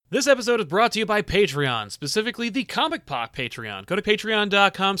This episode is brought to you by Patreon, specifically the Comic Pop Patreon. Go to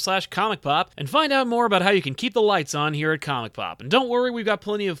patreon.com/comicpop and find out more about how you can keep the lights on here at Comic Pop. And don't worry, we've got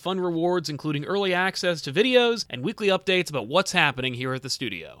plenty of fun rewards, including early access to videos and weekly updates about what's happening here at the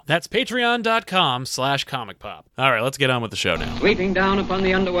studio. That's patreon.com/comicpop. All right, let's get on with the show now. Sweeping down upon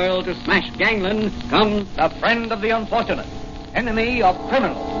the underworld to smash gangland comes the friend of the unfortunate, enemy of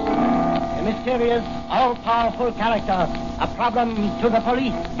criminals. A mysterious, all-powerful character, a problem to the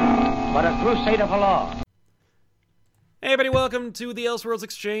police, but a crusader for law. Hey everybody, welcome to the Elseworlds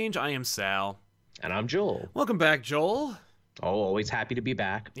Exchange. I am Sal. And I'm Joel. Welcome back, Joel. Oh, always happy to be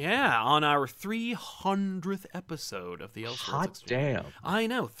back. Yeah, on our 300th episode of the Elseworlds Exchange. Hot damn. I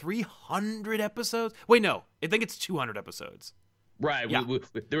know, 300 episodes? Wait, no, I think it's 200 episodes. Right, Yeah.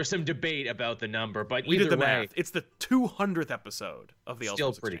 there was some debate about the number, but We either did the way, math. It's the 200th episode of the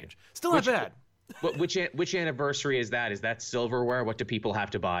Still Elseworlds pretty Exchange. good. Still not bad. Which anniversary is that? Is that silverware? What do people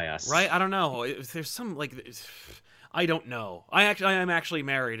have to buy us? Right? I don't know. If there's some, I don't know. I am actually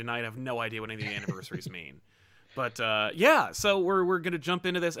married, and I have no idea what any of the anniversaries mean. But, yeah, so we're going to jump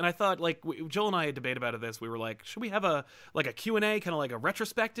into this, and I thought, Joel and I had debated about this. We were like, should we have a Q&A, kind of like a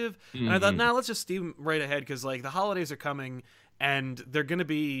retrospective? Mm-hmm. And I thought, let's just steam right ahead, because, the holidays are coming, and they're going to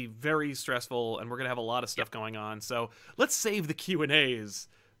be very stressful, and we're going to have a lot of stuff going on. So let's save the Q&As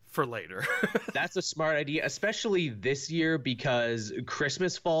for later. That's a smart idea, especially this year because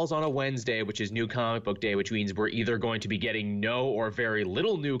Christmas falls on a Wednesday, which is New Comic Book Day, which means we're either going to be getting no or very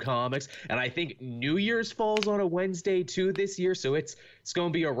little new comics. And I think New Year's falls on a Wednesday too this year, so it's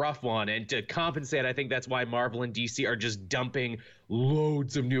going to be a rough one. And to compensate, I think that's why Marvel and DC are just dumping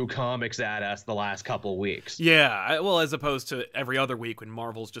loads of new comics at us the last couple weeks. Yeah, well, as opposed to every other week when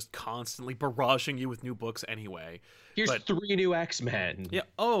Marvel's just constantly barraging you with new books anyway. Here's 3 new X-Men. Yeah.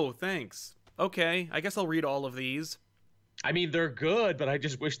 Oh, thanks. Okay, I guess I'll read all of these. I mean, they're good, but I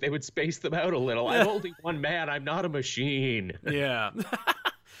just wish they would space them out a little. I'm only one man. I'm not a machine. Yeah.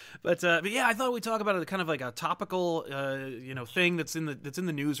 But yeah, I thought we'd talk about it kind of like a topical, thing that's in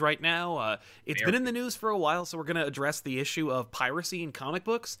the news right now. It's been in the news for a while, so we're going to address the issue of piracy in comic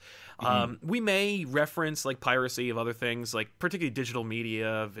books. Mm-hmm. We may reference piracy of other things, particularly digital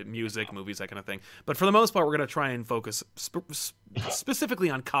media, music, movies, that kind of thing. But for the most part, we're going to try and focus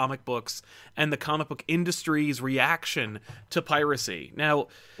specifically on comic books and the comic book industry's reaction to piracy. Now,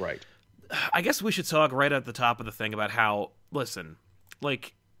 right. I guess we should talk right at the top of the thing about how, listen,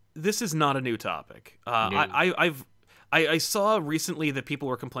 this is not a new topic. No. I saw recently that people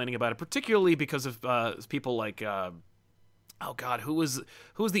were complaining about it, particularly because of people like oh god, who was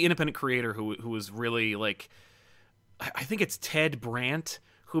the independent creator who was really I think it's Ted Brandt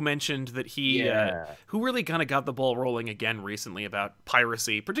who mentioned that who really kind of got the ball rolling again recently about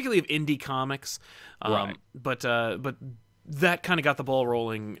piracy, particularly of indie comics. Right. But that kind of got the ball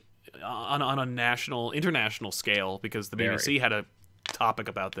rolling on a international scale because the BBC had a topic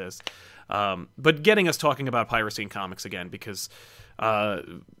about this, but getting us talking about piracy in comics again because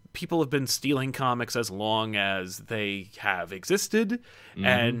people have been stealing comics as long as they have existed, mm-hmm.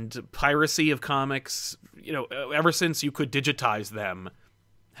 and piracy of comics, ever since you could digitize them,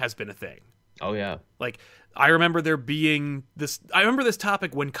 has been a thing. Oh yeah. I remember there being this. I remember this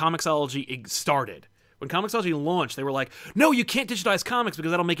topic when Comixology started. When Comixology launched, they were like, "No, you can't digitize comics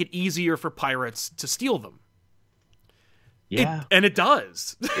because that'll make it easier for pirates to steal them." Yeah. And it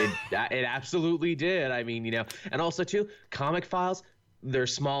does. It absolutely did. I mean, and also too, comic files, they're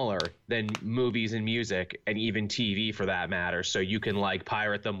smaller than movies and music and even TV for that matter. So you can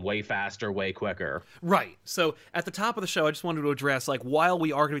pirate them way faster, way quicker. Right. So at the top of the show, I just wanted to address while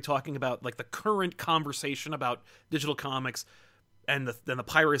we are going to be talking about the current conversation about digital comics and the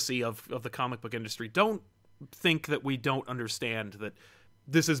piracy of the comic book industry, don't think that we don't understand that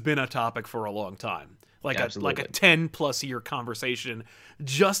this has been a topic for a long time. Like a 10+ year conversation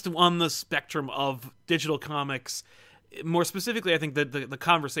just on the spectrum of digital comics. More specifically, I think that the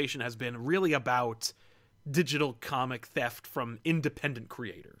conversation has been really about digital comic theft from independent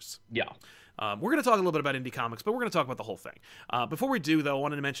creators. Yeah. We're going to talk a little bit about indie comics, but we're going to talk about the whole thing. Before we do, though, I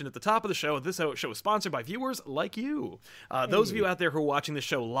wanted to mention at the top of the show, this show is sponsored by viewers like you. Those of you out there who are watching the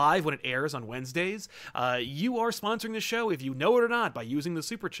show live when it airs on Wednesdays, you are sponsoring the show, if you know it or not, by using the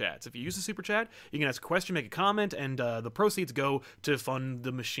Super Chats. If you use the Super Chat, you can ask a question, make a comment, and the proceeds go to fund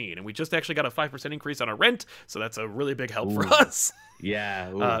the machine. And we just actually got a 5% increase on our rent, so that's a really big help for us.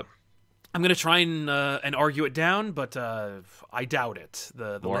 Yeah. I'm going to try and argue it down, but I doubt it.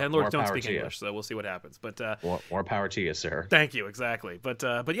 The landlords don't speak English, so we'll see what happens. But more power to you, sir. Thank you, exactly. But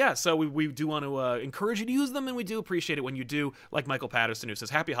yeah, so we do want to encourage you to use them, and we do appreciate it when you do, like Michael Patterson, who says,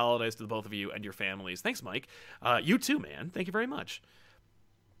 Happy Holidays to the both of you and your families. Thanks, Mike. You too, man. Thank you very much.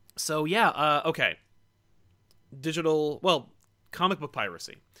 So yeah, okay. Comic book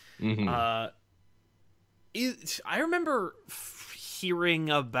piracy. I remember hearing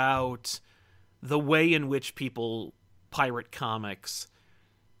about the way in which people pirate comics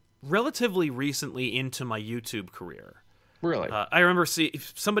relatively recently into my YouTube career. Really? I remember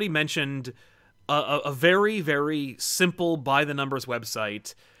somebody mentioned a very, very simple by-the-numbers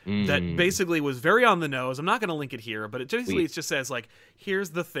website that basically was very on the nose. I'm not going to link it here, but it just says, like, here's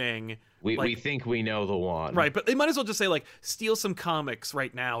the thing. We think we know the one. Right, but they might as well just say, like,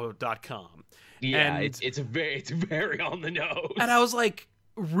 stealsomecomicsrightnow.com. Yeah, it's very on the nose. And I was like,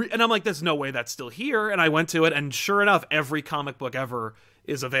 and I'm like, there's no way that's still here. And I went to it, and sure enough, every comic book ever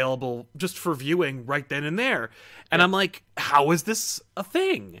is available just for viewing right then and there. And I'm like, how is this a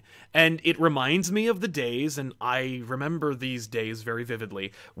thing? And it reminds me of the days, and I remember these days very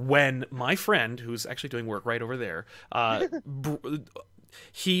vividly, when my friend, who's actually doing work right over there,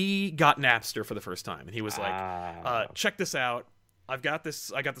 he got Napster for the first time. And he was like, check this out. I got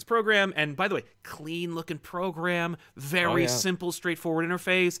this program, and by the way, clean looking program, very simple, straightforward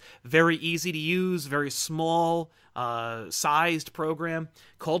interface, very easy to use, very small sized program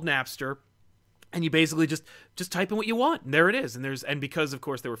called Napster. And you basically just type in what you want, and there it is. And because of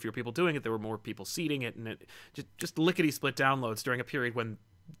course there were fewer people doing it, there were more people seeding it, and it just lickety split downloads during a period when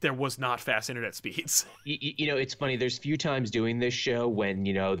there was not fast internet speeds. You know, it's funny. There's few times doing this show when,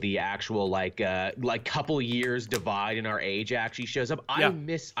 you know, the actual like couple years divide in our age actually shows up. I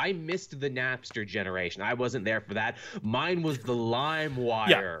missed the Napster generation. I wasn't there for that. Mine was the LimeWire.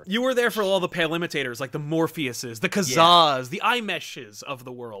 Yeah, you were there for all the pale imitators, like the Morpheuses, the Kazas, the iMeshes of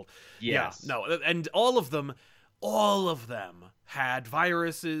the world. Yes. Yeah, no, and all of them had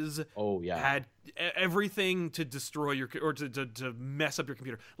viruses. Had everything to destroy your or to mess up your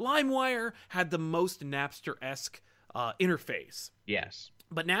computer. LimeWire had the most Napster-esque interface. Yes.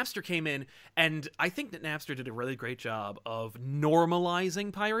 But Napster came in, and I think that Napster did a really great job of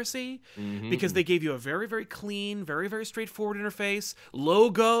normalizing piracy because they gave you a very, very clean, very, very straightforward interface,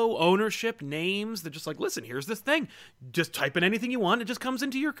 logo, ownership, names. They're just like, listen, here's this thing. Just type in anything you want. It just comes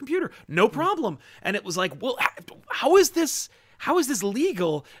into your computer. No problem. And it was like, well, how is this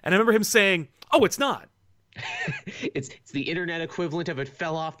legal? And I remember him saying, oh, it's not. It's the internet equivalent of it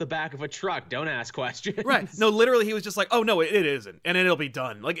fell off the back of a truck. Don't ask questions. Right. No, literally, he was just like, "Oh no, it isn't," and it'll be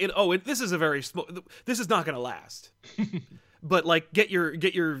done. Like, this is a very small. This is not going to last. But like, get your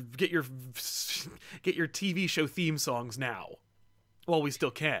TV show theme songs now, while we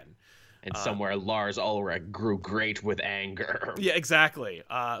still can. And somewhere Lars Ulrich grew great with anger. Yeah, exactly.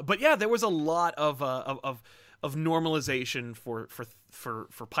 But yeah, there was a lot of normalization for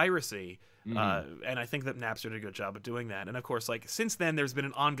piracy. And I think that Napster did a good job of doing that. And of course, like, since then, there's been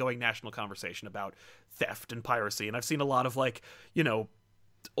an ongoing national conversation about theft and piracy. And I've seen a lot of, like, you know,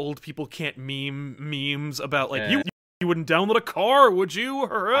 old people can't memes about, like, you wouldn't download a car, would you?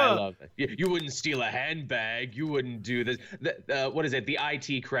 I love it. You wouldn't steal a handbag. You wouldn't do this. What is it? The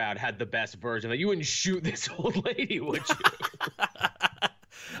IT crowd had the best version. You wouldn't shoot this old lady, would you?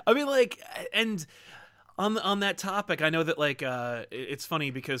 I mean, like, and on that topic, I know that, like, it's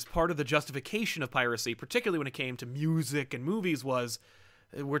funny because part of the justification of piracy, particularly when it came to music and movies, was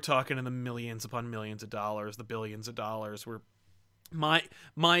we're talking in the millions upon millions of dollars, the billions of dollars. Where my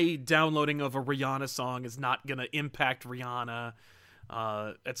downloading of a Rihanna song is not going to impact Rihanna,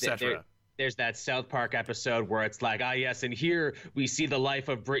 etc. There's that South Park episode where it's like, yes, and here we see the life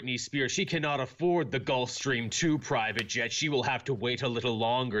of Britney Spears. She cannot afford the Gulfstream 2 private jet. She will have to wait a little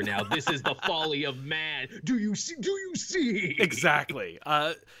longer now. This is the folly of man. Do you see? Exactly.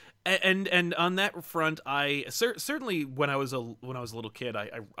 And on that front, I certainly when I was a little kid,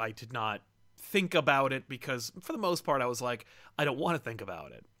 I did not think about it because for the most part I was like, I don't want to think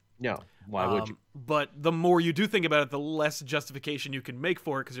about it. No, why would you? But the more you do think about it, the less justification you can make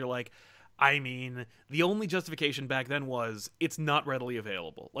for it because you're like, I mean, the only justification back then was it's not readily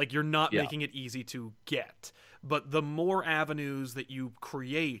available. Like, you're not making it easy to get. But the more avenues that you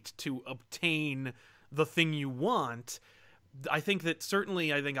create to obtain the thing you want, I think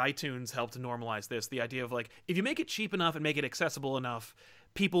iTunes helped to normalize this. The idea of, like, if you make it cheap enough and make it accessible enough,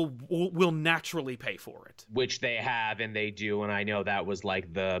 people will naturally pay for it. Which they have, and they do, and I know that was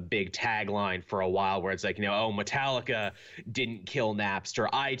like the big tagline for a while where it's like, Metallica didn't kill Napster,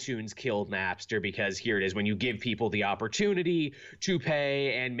 iTunes killed Napster, because here it is, when you give people the opportunity to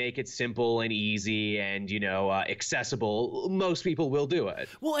pay and make it simple and easy and, accessible, most people will do it.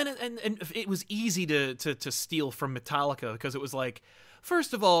 Well, and it was easy to steal from Metallica because it was like,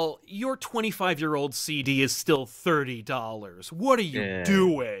 first of all, your 25-year-old CD is still $30. What are you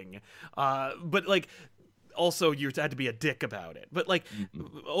doing? But, like, also you had to be a dick about it. But like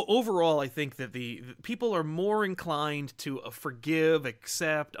overall, I think that the people are more inclined to forgive,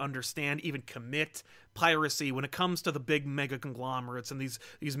 accept, understand, even commit piracy when it comes to the big mega conglomerates and these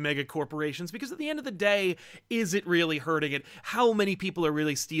mega corporations, because at the end of the day, is it really hurting it? How many people are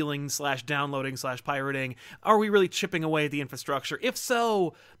really stealing / downloading / pirating? Are we really chipping away at the infrastructure? If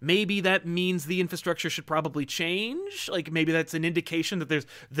so, maybe that means the infrastructure should probably change. Like maybe that's an indication that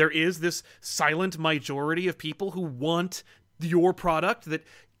there is this silent majority of people who want your product that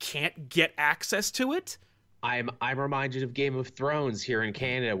can't get access to it. I'm reminded of Game of Thrones here in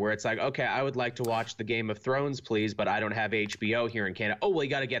Canada, where it's like, okay, I would like to watch the Game of Thrones, please, but I don't have HBO here in Canada. Oh, well,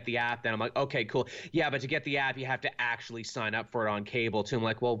 you got to get the app then. I'm like, okay, cool. Yeah, but to get the app, you have to actually sign up for it on cable, too. I'm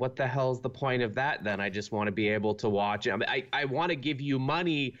like, well, what the hell's the point of that then? I just want to be able to watch it. I mean, I want to give you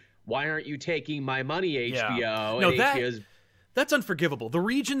money. Why aren't you taking my money, HBO? Yeah. No, that's unforgivable. The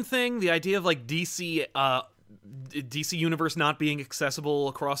region thing, the idea of like DC Universe not being accessible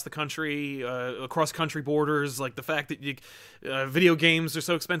across the country, across country borders, like the fact that video games are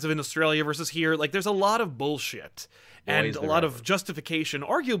so expensive in Australia versus here, like there's a lot of bullshit and a lot of justification,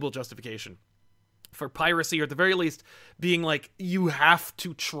 arguable justification for piracy, or at the very least being like, you have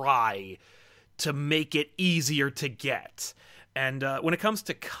to try to make it easier to get. And when it comes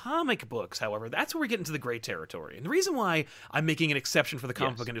to comic books, however, that's where we get into the gray territory. And the reason why I'm making an exception for the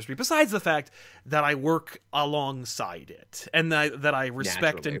comic book industry, besides the fact that I work alongside it and that I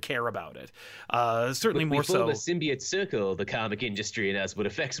respect and care about it, certainly more so. We form a symbiote circle, the comic industry, and as what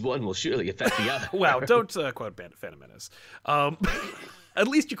affects one will surely affect the other. Wow, don't quote Phantom Menace. At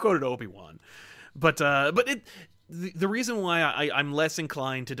least you quoted Obi-Wan. But the reason why I'm less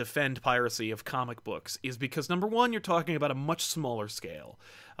inclined to defend piracy of comic books is because, number one, you're talking about a much smaller scale.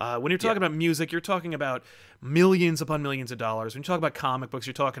 When you're talking about music, you're talking about millions upon millions of dollars. When you talk about comic books,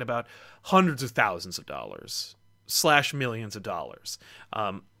 you're talking about hundreds of thousands of dollars / millions of dollars.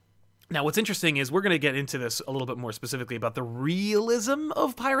 Now, what's interesting is we're going to get into this a little bit more specifically about the realism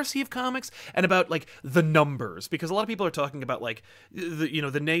of piracy of comics and about like the numbers, because a lot of people are talking about like the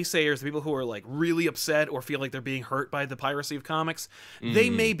naysayers, the people who are like really upset or feel like they're being hurt by the piracy of comics. They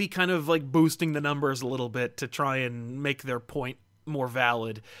may be kind of like boosting the numbers a little bit to try and make their point more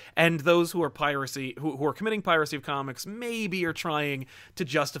valid, and those who are who are committing piracy of comics maybe are trying to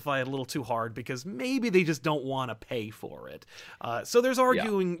justify it a little too hard because maybe they just don't want to pay for it. So there's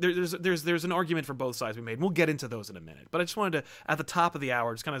arguing. There's an argument for both sides we made, and we'll get into those in a minute. But I just wanted to, at the top of the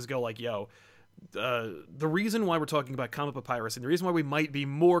hour, just kind of go like, yo, the reason why we're talking about comic book piracy, and the reason why we might be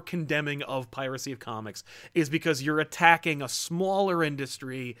more condemning of piracy of comics, is because you're attacking a smaller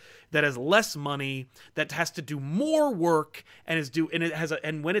industry that has less money, that has to do more work, and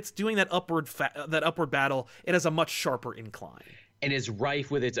when it's doing that upward battle, it has a much sharper incline. And is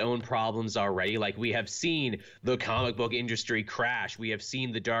rife with its own problems already. Like, we have seen the comic book industry crash. We have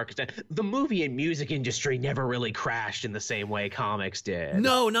seen the darkest time. The movie and music industry never really crashed in the same way comics did.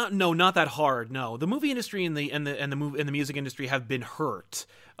 No, not that hard. No, the movie industry and the music industry have been hurt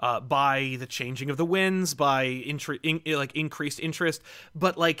by the changing of the winds, by increased interest.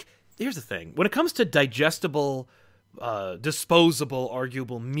 But like, here's the thing: when it comes to digestible, disposable,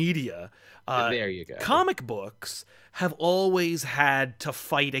 arguable media, there you go. Comic books have always had to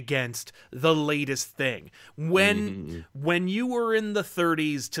fight against the latest thing. When you were in the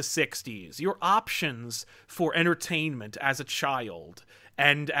 30s to 60s, your options for entertainment as a child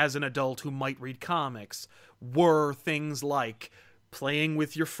and as an adult who might read comics were things like playing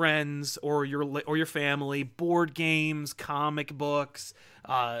with your friends or your family, board games, comic books,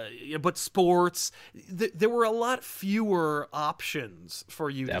 but sports. There were a lot fewer options for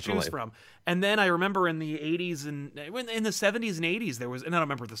you to choose from. And then I remember in the 80s and in the 70s and 80s there was, and I don't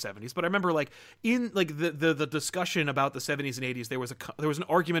remember the 70s, but I remember like in like the discussion about the 70s and 80s, there was an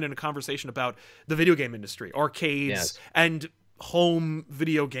argument and a conversation about the video game industry, arcades, and home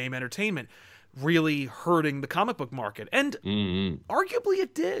video game entertainment really hurting the comic book market. And arguably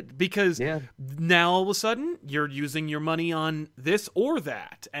it did, because now all of a sudden you're using your money on this or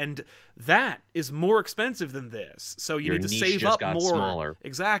that, and that is more expensive than this, so you need to save up more. Smaller.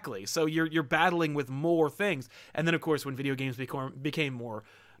 Exactly. So you're battling with more things. And then of course when video games became more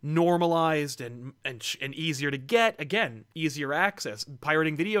normalized and easier to get, again, easier access,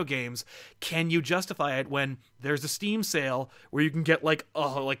 pirating video games, can you justify it when there's a Steam sale where you can get like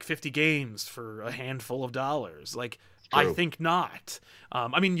 50 games for a handful of dollars? Like, I think not.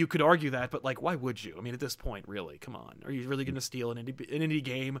 I mean, you could argue that, but like, why would you? I mean, at this point, really, come on, are you really going to steal an indie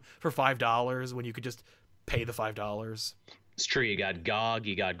game for $5 when you could just pay the $5? It's true. You got GOG,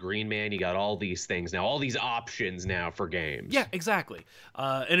 you got Green Man, you got all these things now, all these options now for games. Yeah, exactly.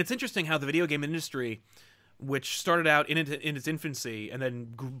 And it's interesting how the video game industry which started out in its infancy and then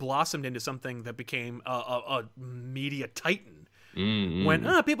blossomed into something that became a media titan.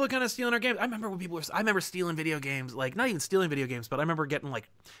 When people are kind of stealing our games. I remember stealing video games, like not even stealing video games, but I remember getting like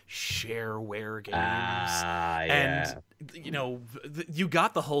shareware games. And you know, you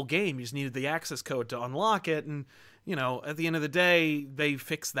got the whole game. You just needed the access code to unlock it. And you know, at the end of the day, they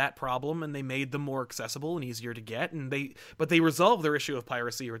fixed that problem and they made them more accessible and easier to get. And they resolved their issue of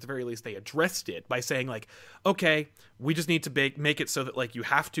piracy, or at the very least, they addressed it by saying like, okay, we just need to make it so that like you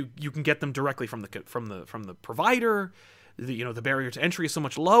can get them directly from the provider. The barrier to entry is so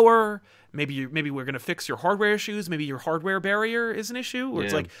much lower. Maybe we're going to fix your hardware issues. Maybe your hardware barrier is an issue, or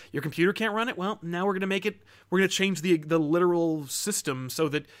it's like your computer can't run it. Well, now we're going to change the literal system so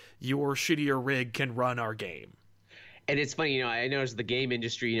that your shittier rig can run our game. And it's funny, you know, I noticed the game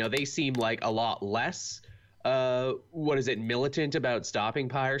industry, you know, they seem like a lot less militant about stopping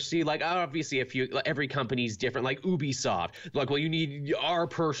piracy. Like obviously every company's different, like Ubisoft, like, well, you need our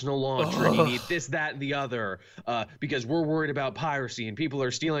personal launcher and you need this, that, and the other because we're worried about piracy and people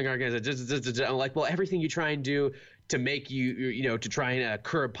are stealing our games. I'm like, well, everything you try and do to make to try and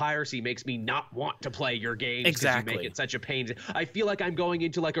curb piracy makes me not want to play your games. Exactly. You make it such a pain. I feel like I'm going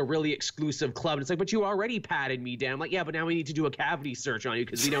into like a really exclusive club. And it's like, but you already patted me down. I'm like, yeah, but now we need to do a cavity search on you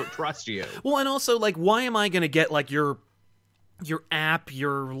because we don't trust you. Well, and also like, why am I going to get like your app,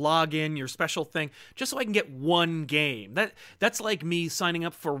 your login, your special thing, just so I can get one game? That's like me signing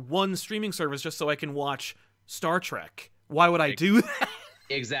up for one streaming service just so I can watch Star Trek. Why would I do that?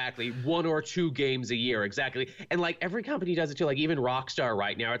 Exactly. 1 or 2 games a year. Exactly. And like every company does it too. Like even Rockstar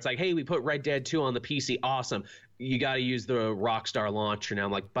right now, it's like, hey, we put Red Dead 2 on the PC. Awesome. You got to use the Rockstar launcher now.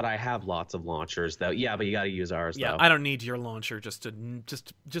 I'm like, but I have lots of launchers though. Yeah, but you got to use ours though. I don't need your launcher just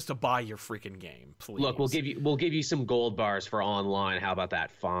to buy your freaking game, please. Look, we'll give you some gold bars for online. How about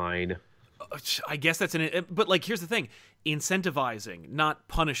that? Fine. I guess that's but like, here's the thing. Incentivizing, not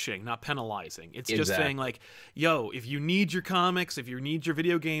punishing, not penalizing. It's just saying like, yo, if you need your comics, if you need your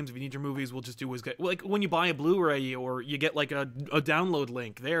video games, if you need your movies, we'll just do what's good. Like when you buy a Blu-ray or you get like a download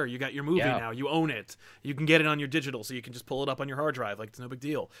link, there you got your movie now. You own it. You can get it on your digital, so you can just pull it up on your hard drive. Like it's no big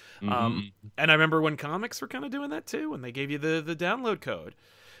deal. And I remember when comics were kind of doing that too, and they gave you the download code.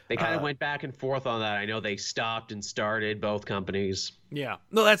 They kind of went back and forth on that. I know they stopped and started, both companies. Yeah.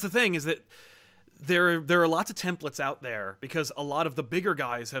 No, that's the thing, is that there are lots of templates out there because a lot of the bigger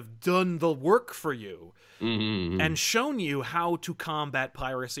guys have done the work for you and shown you how to combat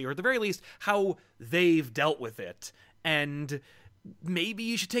piracy, or at the very least, how they've dealt with it. And maybe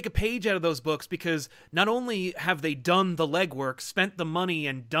you should take a page out of those books, because not only have they done the legwork, spent the money,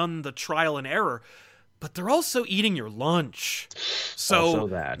 and done the trial and error, but they're also eating your lunch. So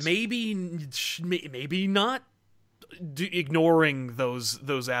maybe not ignoring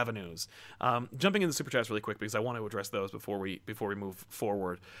those avenues. Jumping into super chats really quick because I want to address those before we move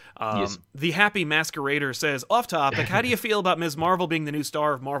forward. Yes. The Happy Masquerader says, off topic, how do you feel about Ms. Marvel being the new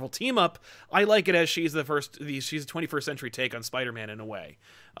star of Marvel Team Up? I like it as she's a 21st century take on Spider-Man in a way.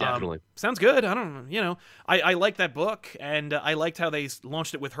 Definitely. Sounds good. I don't know. I like that book, and I liked how they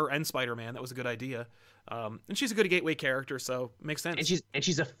launched it with her and Spider-Man. That was a good idea. And she's a good gateway character, so makes sense. And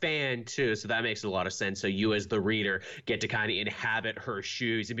she's a fan too, so that makes a lot of sense. So you as the reader get to kind of inhabit her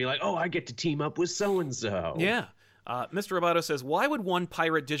shoes and be like, oh, I get to team up with so and so. Yeah. Mr. Roboto says, why would one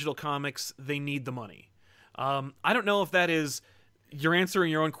pirate digital comics? They need the money. I don't know if that is you're answering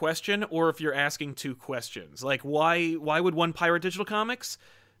your own question or if you're asking two questions. Like, why would one pirate digital comics?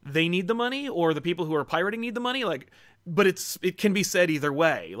 They need the money, or the people who are pirating need the money? Like, but it can be said either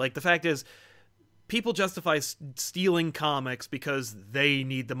way. Like, the fact is, people justify stealing comics because they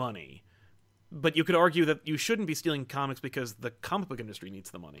need the money. But you could argue that you shouldn't be stealing comics because the comic book industry needs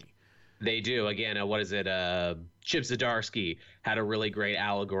the money. They do. Again, what is it? Chip Zdarsky had a really great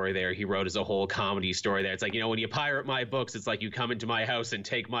allegory there. He wrote as a whole comedy story there. It's like, when you pirate my books, it's like you come into my house and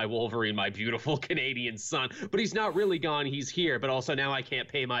take my Wolverine, my beautiful Canadian son. But he's not really gone. He's here. But also now I can't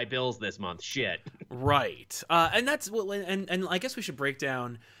pay my bills this month. Shit. Right. And that's and I guess we should break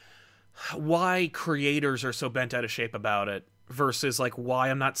down why creators are so bent out of shape about it versus like why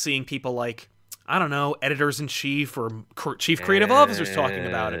I'm not seeing people like, I don't know, editors-in-chief or chief creative officers talking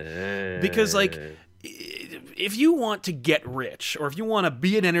about it. Because like, if you want to get rich or if you want to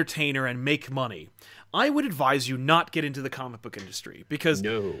be an entertainer and make money, I would advise you not get into the comic book industry because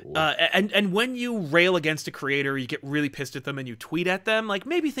No. And when you rail against a creator, you get really pissed at them and you tweet at them, like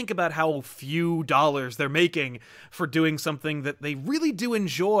maybe think about how few dollars they're making for doing something that they really do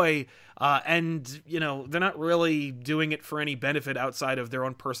enjoy, and you know, they're not really doing it for any benefit outside of their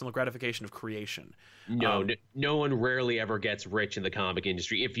own personal gratification of creation. No one rarely ever gets rich in the comic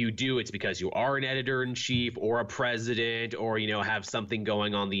industry. If you do, it's because you are an editor-in-chief or a president, or, you know, have something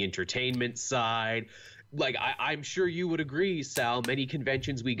going on the entertainment side. Like, I'm sure you would agree, Sal, many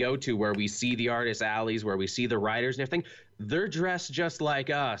conventions we go to where we see the artist alleys, where we see the writers and everything, they're dressed just like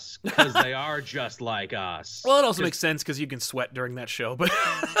us because they are just like us. Well, it also makes sense because you can sweat during that show, but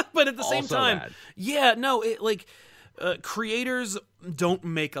but at the same time, that. yeah, no, it like creators don't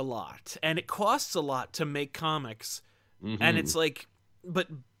make a lot, and it costs a lot to make comics, and it's like,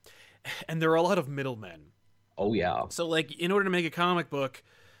 and there are a lot of middlemen. Oh yeah. So like, in order to make a comic book,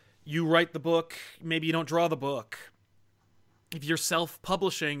 you write the book, maybe you don't draw the book. If you're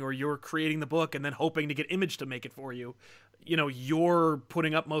self-publishing or you're creating the book and then hoping to get Image to make it for you, you know, you're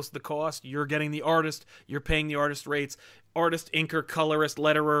putting up most of the cost, you're getting the artist, you're paying the artist rates, artist, inker, colorist,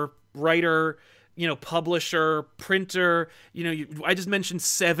 letterer, writer, you know, publisher, printer, you know, I just mentioned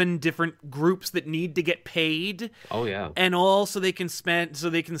 7 different groups that need to get paid. Oh yeah. And all so they can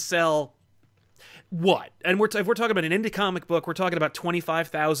sell what? And if we're talking about an indie comic book, we're talking about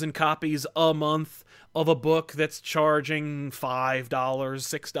 25,000 copies a month of a book that's charging $5,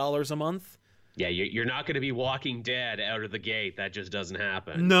 $6 a month. Yeah, you're not going to be Walking Dead out of the gate. That just doesn't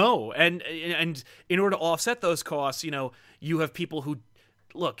happen. No, and in order to offset those costs, you know, you have people who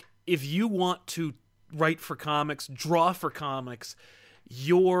look, if you want to write for comics, draw for comics,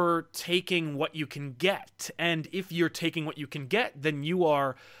 you're taking what you can get. And if you're taking what you can get, then you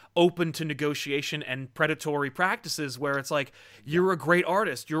are open to negotiation and predatory practices where it's like, you're a great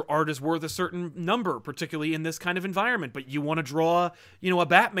artist, your art is worth a certain number, particularly in this kind of environment, but you want to draw, you know, a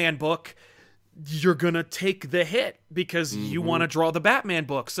Batman book, you're gonna take the hit because you want to draw the Batman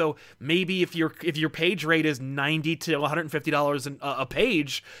book. So maybe if your page rate is $90 to $150 a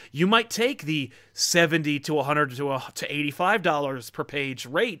page, you might take the $70 to $100 to $85 per page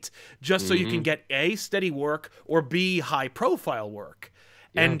rate just so you can get A, steady work, or B, high profile work.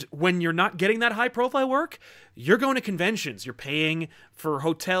 Yeah. And when you're not getting that high profile work, you're going to conventions. You're paying for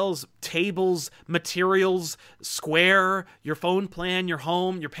hotels, tables, materials, Square, your phone plan, your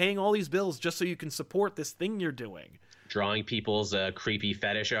home. You're paying all these bills just so you can support this thing you're doing. Drawing people's creepy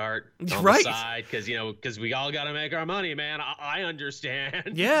fetish art on right. the side because we all got to make our money, man. I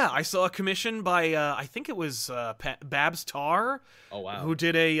understand. Yeah, I saw a commission by I think it was Babs Tarr. Oh wow! Who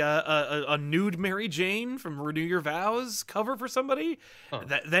did a nude Mary Jane from Renew Your Vows cover for somebody? Huh.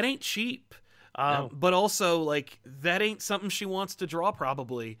 That ain't cheap. No. But also, like, that ain't something she wants to draw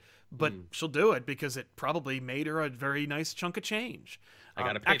probably, but she'll do it because it probably made her a very nice chunk of change. I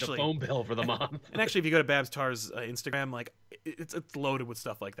gotta pay the phone bill for the month. And actually, if you go to Babs Tarr's Instagram, like, it's loaded with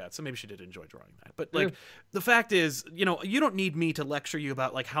stuff like that. So maybe she did enjoy drawing that. But like, the fact is, you know, you don't need me to lecture you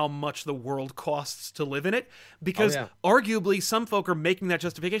about like how much the world costs to live in it, because arguably some folk are making that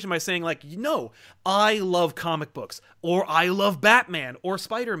justification by saying like, no, I love comic books, or I love Batman, or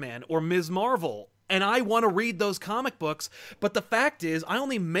Spider-Man, or Ms. Marvel, and I want to read those comic books. But the fact is, I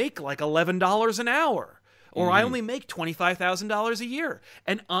only make like $11 an hour. Or I only make $25,000 a year,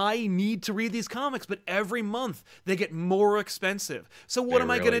 and I need to read these comics, but every month they get more expensive. So what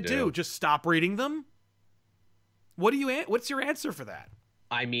am I going to do? Just stop reading them? What's your answer for that?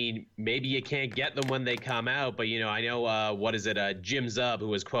 I mean, maybe you can't get them when they come out, but, you know, I know, Jim Zub, who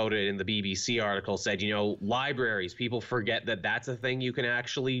was quoted in the BBC article, said, you know, libraries, people forget that that's a thing you can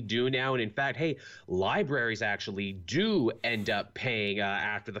actually do now. And in fact, hey, libraries actually do end up paying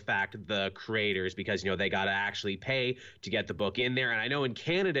after the fact the creators because, you know, they got to actually pay to get the book in there. And I know in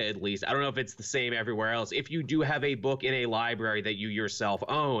Canada, at least, I don't know if it's the same everywhere else, if you do have a book in a library that you yourself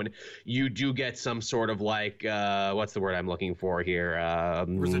own, you do get some sort of like, what's the word I'm looking for here?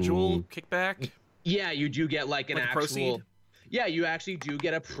 Residual kickback? Yeah, you do get like an actual proceed? Yeah, you actually do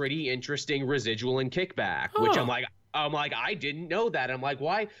get a pretty interesting residual and kickback, which I'm like I didn't know that. I'm like,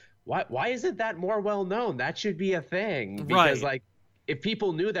 why isn't that more well known? That should be a thing. Because like if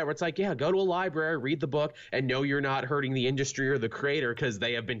people knew that, where it's like, yeah, go to a library, read the book, and know you're not hurting the industry or the creator because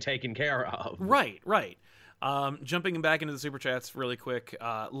they have been taken care of. Right. Jumping back into the super chats really quick.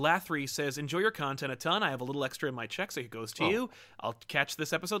 Lathry says, "Enjoy your content a ton. I have a little extra in my check, so it goes to you. I'll catch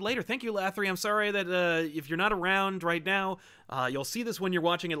this episode later." Thank you, Lathry. I'm sorry that if you're not around right now, you'll see this when you're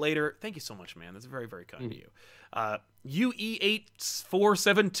watching it later. Thank you so much, man. That's very, very kind of you.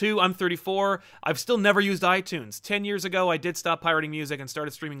 UE8472, I'm 34. I've still never used iTunes. 10 years ago, I did stop pirating music and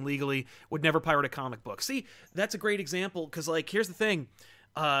started streaming legally. Would never pirate a comic book. See, that's a great example, because, like, here's the thing.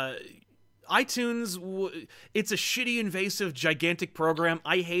 iTunes, it's a shitty, invasive, gigantic program.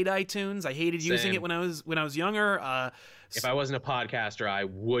 I hate iTunes. I hated using it when I was younger. If I wasn't a podcaster, I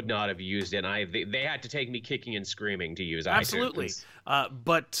would not have used it. They had to take me kicking and screaming to use absolutely. iTunes.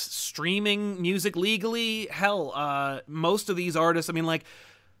 But streaming music legally, hell, most of these artists, I mean, like,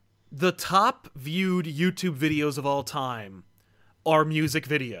 the top viewed YouTube videos of all time are music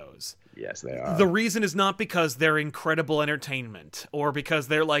videos. Yes, they are. The reason is not because they're incredible entertainment or because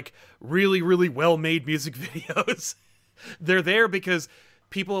they're, like, really, really well-made music videos. They're there because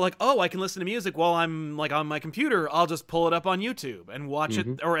people are like, oh, I can listen to music while I'm, like, on my computer. I'll just pull it up on YouTube and watch it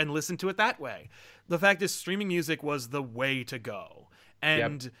and listen to it that way. The fact is, streaming music was the way to go.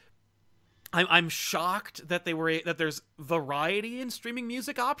 And I'm shocked that there's variety in streaming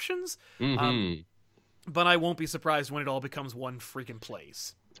music options. But I won't be surprised when it all becomes one freaking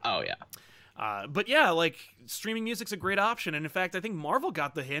place. Oh, yeah. But yeah, like, streaming music's a great option. And in fact, I think Marvel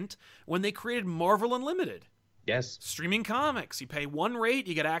got the hint when they created Marvel Unlimited. Yes. Streaming comics. You pay one rate,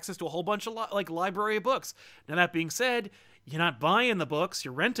 you get access to a whole bunch of library of books. Now, that being said, you're not buying the books,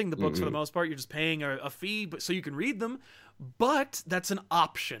 you're renting the books for the most part. You're just paying a fee so you can read them. But that's an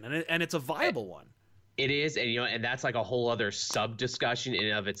option, and it's a viable one. It is, and and that's like a whole other sub discussion in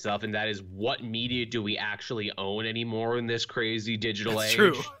and of itself, and that is, what media do we actually own anymore in this crazy digital age?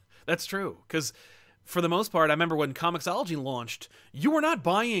 That's true. Because for the most part, I remember when Comixology launched, you were not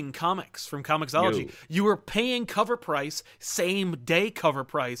buying comics from Comixology. No. You were paying cover price, same day cover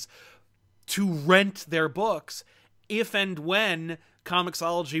price, to rent their books if and when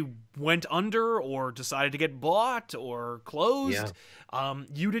Comixology went under or decided to get bought or closed.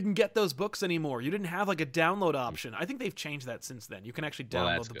 You didn't get those books anymore. You didn't have, like, a download option. I think they've changed that since then. You can actually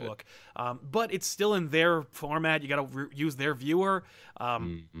download the book, but it's still in their format. You got to use their viewer.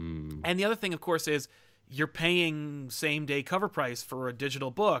 And the other thing, of course, is you're paying same day cover price for a digital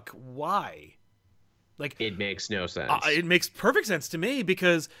book. Why? Like, it makes no sense. It makes perfect sense to me,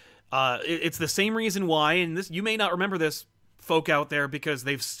 because it's the same reason why, and this, you may not remember this, folk out there, because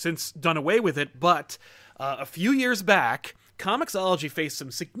they've since done away with it, but a few years back, Comixology faced some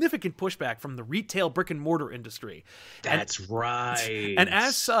significant pushback from the retail brick-and-mortar industry. That's right. And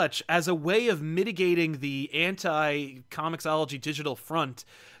as such, as a way of mitigating the anti-Comixology digital front,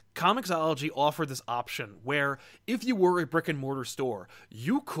 Comixology offered this option where, if you were a brick-and-mortar store,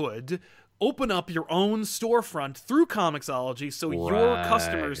 you could open up your own storefront through Comixology, so your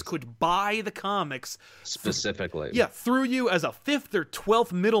customers could buy the comics specifically. Through you as a 5th or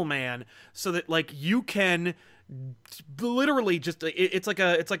 12th middleman, so that, like, you can literally just, it's like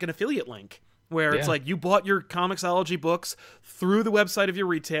an affiliate link where it's like you bought your Comixology books through the website of your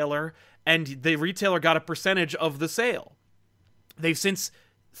retailer, and the retailer got a percentage of the sale. They've since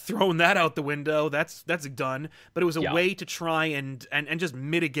thrown that out the window. That's done, but it was a way to try and just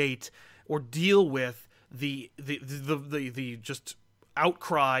mitigate or deal with the just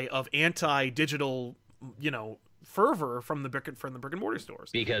outcry of anti-digital, fervor from the brick and mortar stores.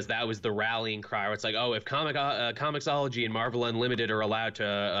 Because that was the rallying cry, where it's like, oh, if Comixology and Marvel Unlimited are allowed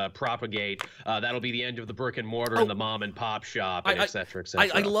to propagate, that'll be the end of the brick and mortar and the mom and pop shop, and et cetera, et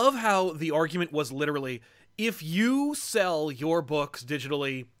cetera. I love how the argument was literally, if you sell your books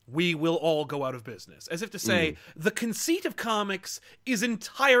digitally, we will all go out of business. As if to say, the conceit of comics is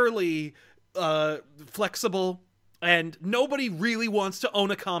entirely flexible, and nobody really wants to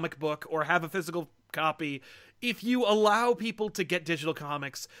own a comic book or have a physical copy. If you allow people to get digital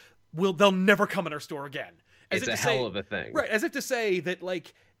comics, they'll never come in our store again. It's a hell of a thing. Right, as if to say that,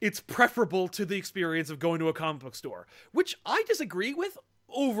 like, it's preferable to the experience of going to a comic book store, which I disagree with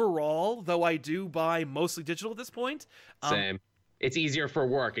overall, though I do buy mostly digital at this point. Same. It's easier for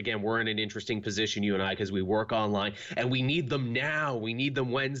work. Again, we're in an interesting position, you and I, because we work online, and we need them now. We need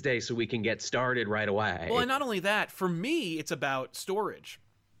them Wednesday so we can get started right away. Well, and not only that, for me, it's about storage.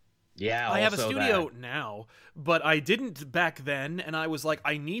 Yeah, I have a studio now, but I didn't back then, and I was like,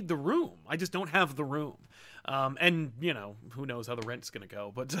 I need the room. I just don't have the room. And, who knows how the rent's going to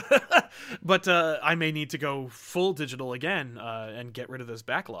go, but I may need to go full digital again and get rid of this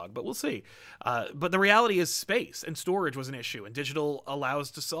backlog, but we'll see. But the reality is space and storage was an issue, and digital allows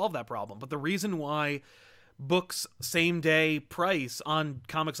to solve that problem. But the reason why books same day price on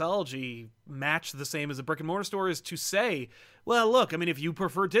Comixology match the same as a brick and mortar store is to say, well, look, I mean, if you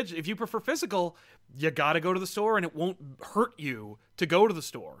prefer physical, you got to go to the store, and it won't hurt you to go to the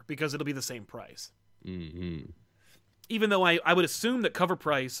store because it'll be the same price. Mm-hmm. Even though I would assume that cover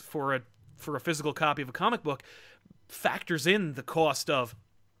price for a physical copy of a comic book factors in the cost of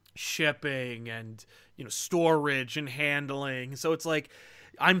shipping and, you know, storage and handling. So it's like,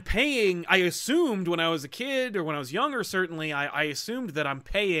 I'm paying, I assumed when I was a kid, or when I was younger, certainly, I assumed that I'm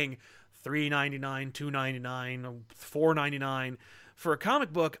paying $3.99, $2.99, $4.99 for a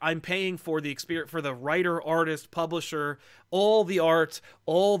comic book. I'm paying for the experience, for the writer, artist, publisher, all the art,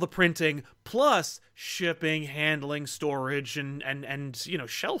 all the printing, plus shipping, handling, storage, and you know,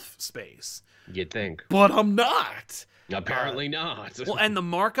 shelf space. You'd think. But I'm not. Apparently not. Well, and the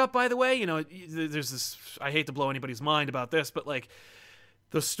markup, by the way, you know, there's this, I hate to blow anybody's mind about this, but like,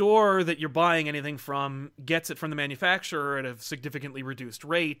 the store that you're buying anything from gets it from the manufacturer at a significantly reduced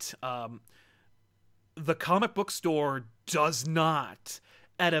rate. The comic book store does not,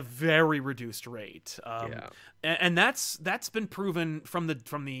 at a very reduced rate. And that's been proven from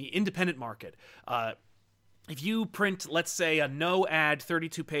the independent market. If you print, let's say, a no-ad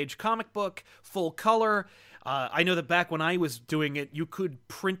 32-page comic book, full color, I know that back when I was doing it, you could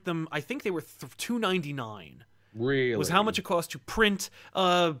print them, I think they were $2.99. Really? Was how much it cost to print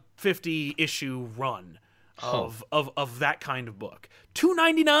a 50-issue run of that kind of book.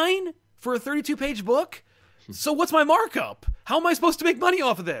 $2.99 for a 32-page book? So what's my markup? How am I supposed to make money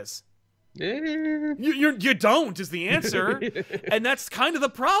off of this? You don't is the answer. And that's kind of the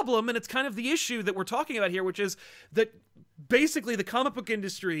problem, and it's kind of the issue that we're talking about here, which is that basically the comic book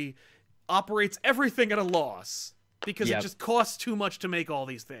industry operates everything at a loss because it just costs too much to make all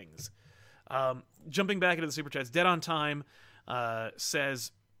these things. Jumping back into the super chats, Dead on Time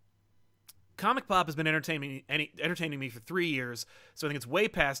says, Comic Pop has been entertaining me for 3 years, so I think it's way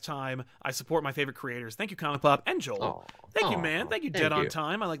past time. I support my favorite creators. Thank you, Comic Pop and Joel. Thank you, man. Thank you, Dead on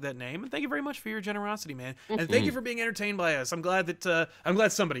Time. I like that name, and thank you very much for your generosity, man. And thank you for being entertained by us. I'm glad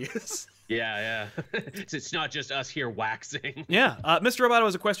somebody is. Yeah. It's not just us here waxing. Yeah. Mr. Roboto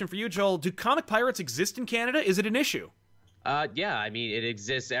has a question for you, Joel. Do comic pirates exist in Canada? Is it an issue? Yeah, I mean, it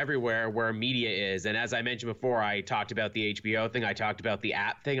exists everywhere where media is. And as I mentioned before, I talked about the HBO thing. I talked about the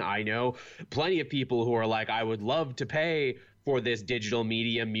app thing. I know plenty of people who are like, I would love to pay for this digital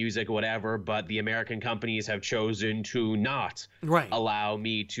media, music, whatever, but the American companies have chosen to not allow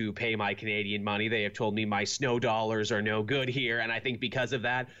me to pay my Canadian money. They have told me my snow dollars are no good here. And I think because of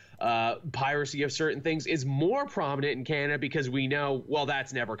that, piracy of certain things is more prominent in Canada because we know, well,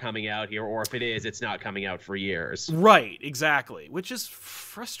 that's never coming out here, or if it is, it's not coming out for years. Right, exactly, which is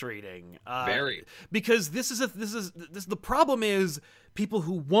frustrating. Very, because this is the problem is people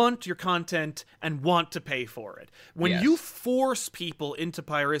who want your content and want to pay for it. When you force people into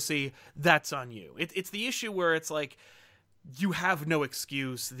piracy, that's on you. It's the issue where it's like you have no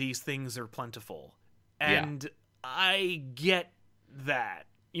excuse. These things are plentiful, and I get that.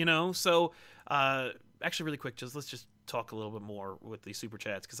 You know, so actually really quick, let's just talk a little bit more with the super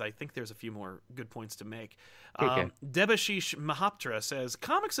chats because I think there's a few more good points to make. Debashish Mahaptra says,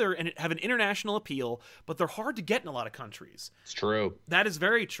 comics have an international appeal, but they're hard to get in a lot of countries. It's true. That is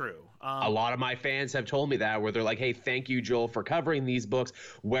very true. A lot of my fans have told me that, where they're like, hey, thank you, Joel, for covering these books.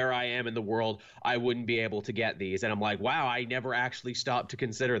 Where I am in the world, I wouldn't be able to get these. And I'm like, wow, I never actually stopped to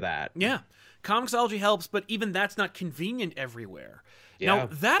consider that. Yeah. Comixology helps, but even that's not convenient everywhere. Now,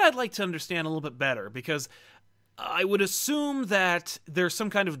 that I'd like to understand a little bit better, because I would assume that there's some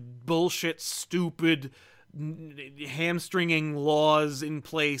kind of bullshit, stupid, hamstringing laws in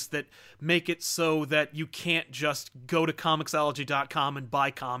place that make it so that you can't just go to Comixology.com and buy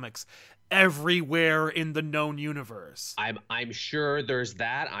comics everywhere in the known universe. I'm sure there's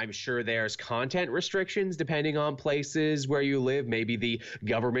that. I'm sure there's content restrictions depending on places where you live. Maybe the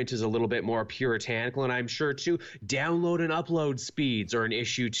government is a little bit more puritanical, and I'm sure too download and upload speeds are an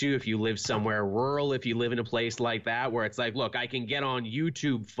issue too if you live somewhere rural, if you live in a place like that where it's like, look, I can get on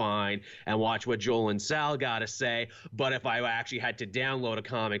YouTube fine and watch what Joel and Sal gotta say, but if I actually had to download a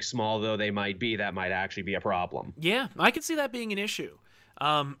comic, small though they might be, that might actually be a problem. Yeah, I could see that being an issue.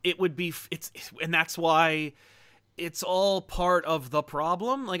 It would be, and that's why it's all part of the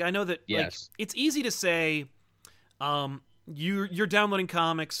problem. Like, I know that like, it's easy to say, you're downloading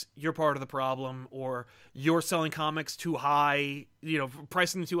comics, you're part of the problem, or you're selling comics too high, you know,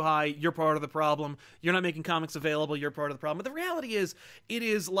 pricing them too high, you're part of the problem. You're not making comics available, you're part of the problem. But the reality is, it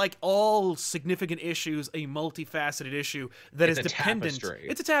is like all significant issues, a multifaceted issue that is dependent.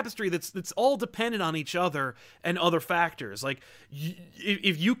 It's a tapestry that's all dependent on each other and other factors. Like,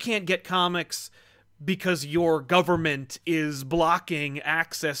 if you can't get comics because your government is blocking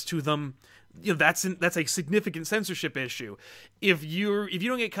access to them, that's a significant censorship issue. If you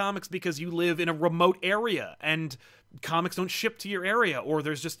don't get comics because you live in a remote area and comics don't ship to your area, or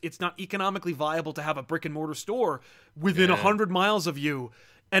it's not economically viable to have a brick and mortar store within 100 miles of you,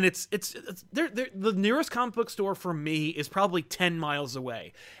 and the nearest comic book store for me is probably 10 miles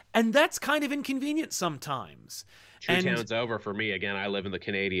away, and that's kind of inconvenient sometimes. Two towns over for me. Again, I live in the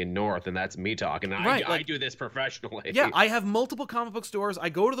Canadian North, and that's me talking. I do this professionally. Yeah, I have multiple comic book stores. I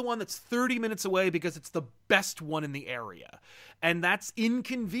go to the one that's 30 minutes away because it's the best one in the area. And that's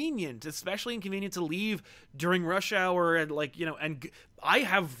inconvenient, especially inconvenient to leave during rush hour and and I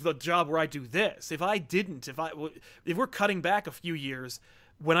have the job where I do this. If we're cutting back a few years,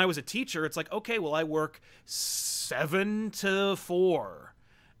 when I was a teacher, it's like, okay, well, I work 7 to 4.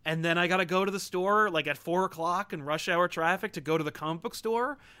 And then I got to go to the store at 4 o'clock in rush hour traffic to go to the comic book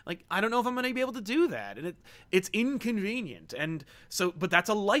store. I don't know if I'm going to be able to do that. And it's inconvenient. And so, but that's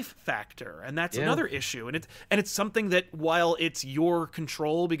a life factor. And that's another issue. And it's something that, while it's your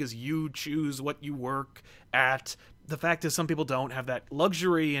control because you choose what you work at, the fact is some people don't have that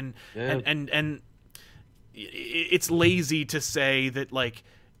luxury, and it's lazy to say that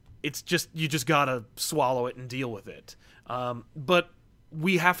it's just, you just got to swallow it and deal with it. But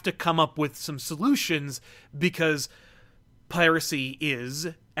we have to come up with some solutions because piracy is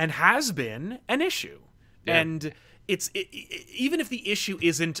and has been an issue. Yeah. And even if the issue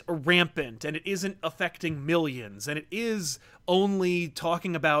isn't rampant and it isn't affecting millions, and it is only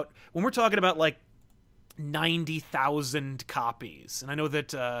talking about, when we're talking about 90,000 copies, and I know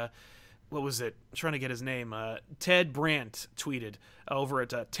that what was it? I'm trying to get his name. Ted Brandt tweeted over at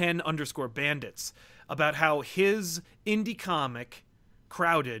 10_bandits about how his indie comic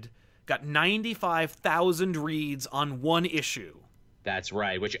Crowded got 95,000 reads on one issue. That's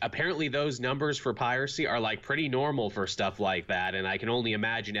right, which apparently those numbers for piracy are pretty normal for stuff like that, and I can only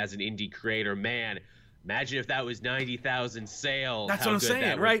imagine as an indie creator, imagine if that was 90,000 sales. That's what I'm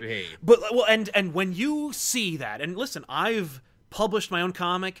saying, right? Be. But and when you see that, and listen, I've published my own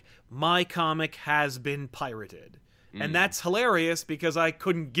comic. My comic has been pirated, and that's hilarious because I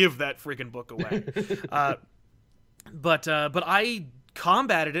couldn't give that freaking book away. But I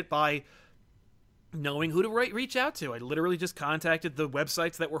combated it by knowing who to reach out to. I literally just contacted the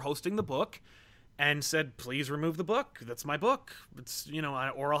websites that were hosting the book and said, please remove the book. That's my book. It's,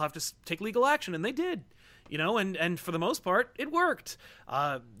 or I'll have to take legal action. And they did, and for the most part, it worked.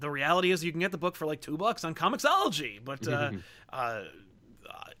 The reality is you can get the book for $2 on Comixology, but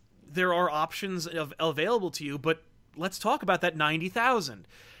there are options available to you. But let's talk about that 90,000.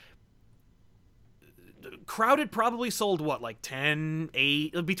 Crowded probably sold between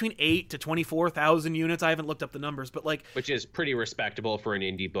 8 to 24,000 units. I haven't looked up the numbers, but which is pretty respectable for an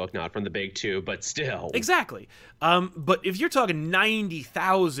indie book, not from the big two, but still. Exactly. But if you're talking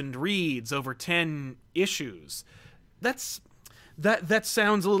 90,000 reads over 10 issues, that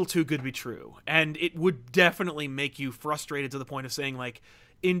sounds a little too good to be true, and it would definitely make you frustrated to the point of saying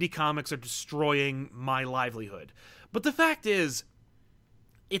indie comics are destroying my livelihood. But the fact is,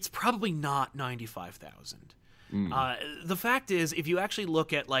 it's probably not 95,000. The fact is, if you actually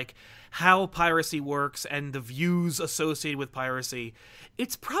look at how piracy works and the views associated with piracy,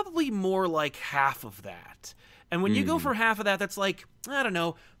 it's probably more half of that. And when you go for half of that, that's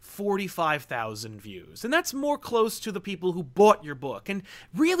 45,000 views. And that's more close to the people who bought your book. And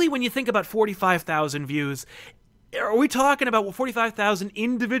really, when you think about 45,000 views, are we talking about 45,000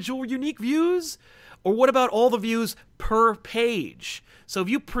 individual unique views? Or what about all the views per page? So if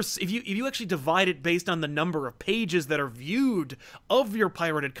you actually divide it based on the number of pages that are viewed of your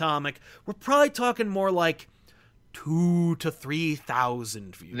pirated comic, we're probably talking more 2,000 to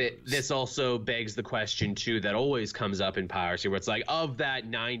 3,000 views. This also begs the question too that always comes up in piracy, where it's of that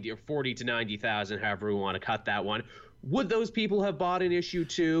 90 or 40 to 90,000, however we want to cut that one, would those people have bought an issue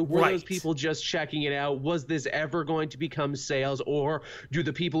too? Were those people just checking it out? Was this ever going to become sales? Or do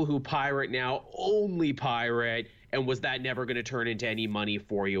the people who pirate now only pirate, and was that never going to turn into any money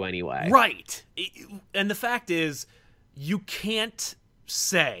for you anyway? Right. And the fact is, you can't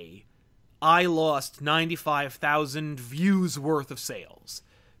say, I lost 95,000 views worth of sales.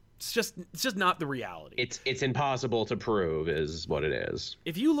 It's just not the reality. It's impossible to prove is what it is.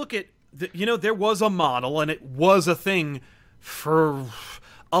 If you look at there was a model, and it was a thing for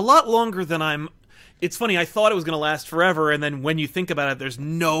a lot longer than it's funny, I thought it was going to last forever, and then when you think about it, there's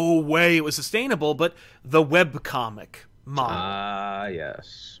no way it was sustainable, but the webcomic model.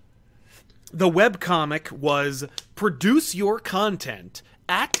 Yes. The webcomic was produce your content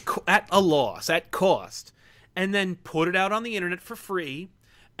at a loss, at cost, and then put it out on the internet for free,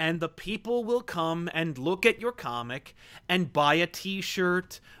 and the people will come and look at your comic and buy a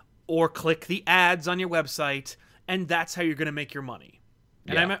t-shirt or click the ads on your website, and that's how you're going to make your money.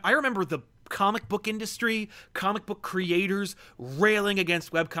 And I remember the comic book industry, comic book creators railing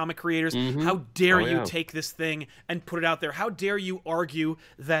against webcomic creators. How dare you take this thing and put it out there? How dare you argue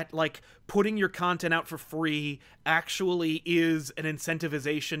that, like, putting your content out for free actually is an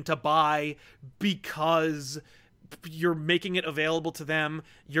incentivization to buy because you're making it available to them.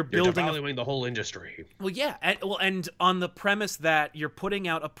 You're building devaluing the whole industry. Well, yeah, and on the premise that you're putting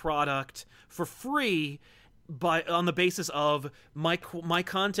out a product for free, on the basis of my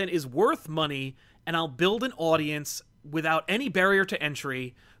content is worth money, and I'll build an audience without any barrier to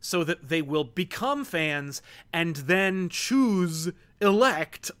entry so that they will become fans and then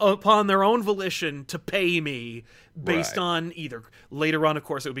elect upon their own volition to pay me based on either later on, of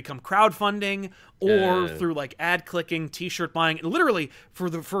course, it would become crowdfunding or through like ad clicking, t-shirt buying, and literally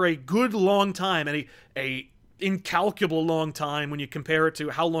for a good long time, and a incalculable long time when you compare it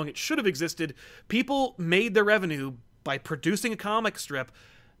to how long it should have existed, people made their revenue by producing a comic strip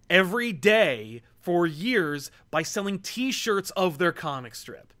every day for years by selling t-shirts of their comic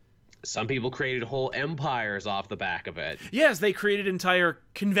strip. Some people created whole empires off the back of it. Yes, they created entire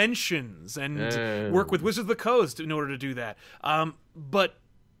conventions and work with Wizards of the Coast in order to do that. But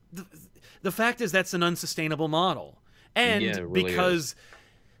the fact is that's an unsustainable model. And it really because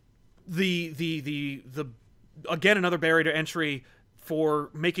the again, another barrier to entry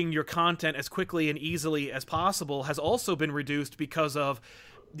for making your content as quickly and easily as possible has also been reduced because of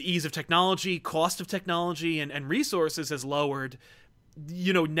the ease of technology, cost of technology, and resources has lowered.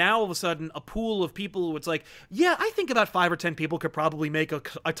 You know, now all of a sudden, a pool of people who it's like, yeah, I think about 5 or 10 people could probably make a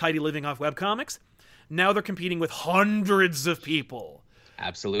tidy living off webcomics. Now they're competing with hundreds of people.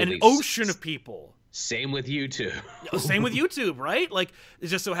 Absolutely. An ocean of people. Same with YouTube. Same with YouTube, right? Like, it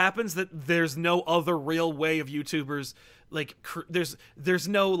just so happens that there's no other real way of YouTubers, like, there's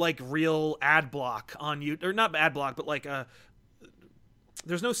no, like, real ad block on YouTube, or not ad block, but, like,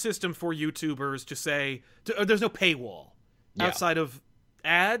 there's no system for YouTubers to say, there's no paywall outside of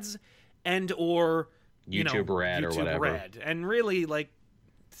ads and or, you know, YouTube Red or whatever. Red. And really, like,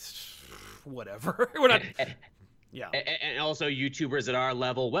 whatever. We're not... Yeah. And also YouTubers at our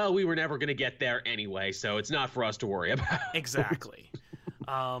level, well, we were never going to get there anyway, so it's not for us to worry about. Exactly.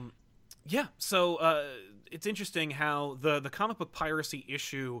 Yeah, so it's interesting how the comic book piracy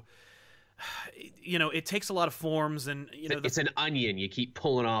issue, you know, it takes a lot of forms, and, you know... It's an onion. You keep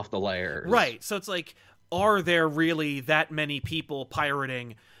pulling off the layers. Right. So it's like, are there really that many people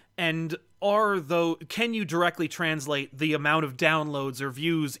pirating? And can you directly translate the amount of downloads or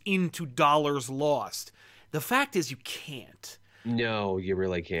views into dollars lost? The fact is you can't. No, you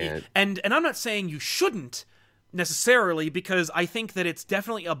really can't. And I'm not saying you shouldn't necessarily, because I think that it's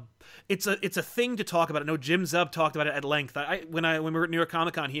definitely it's a thing to talk about. I know Jim Zub talked about it at length. When we were at New York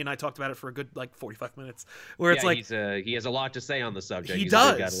Comic Con, he and I talked about it for a good 45 minutes. Where it's like he has a lot to say on the subject. He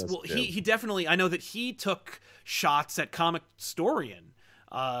does. Well, he definitely. I know that he took shots at Comic Storian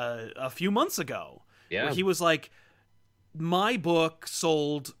a few months ago. Yeah. Where he was like, my book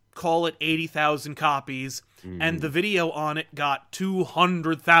sold, call it 80,000 copies, and the video on it got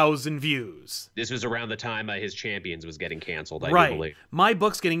 200,000 views. This was around the time his Champions was getting canceled, I believe. My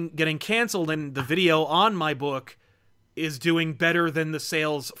book's getting canceled, and the video on my book is doing better than the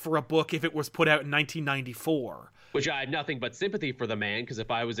sales for a book if it was put out in 1994. Which I have nothing but sympathy for the man, because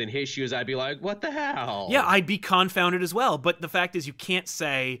if I was in his shoes, I'd be like, what the hell? Yeah, I'd be confounded as well. But the fact is, you can't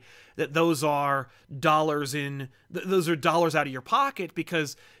say that those are dollars out of your pocket,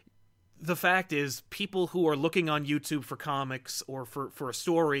 because the fact is, people who are looking on YouTube for comics or for a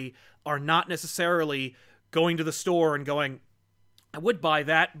story are not necessarily going to the store and going, I would buy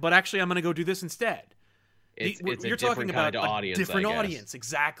that, but actually I'm going to go do this instead. You're talking about a different audience.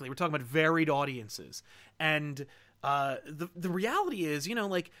 Exactly. We're talking about varied audiences. And the reality is, you know,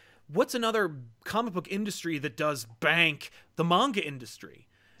 like, what's another comic book industry that does bank? The manga industry.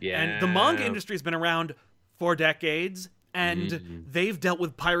 Yeah. And the manga industry has been around for decades, and they've dealt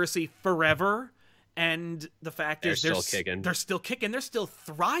with piracy forever. And the fact is, they're still kicking. They're still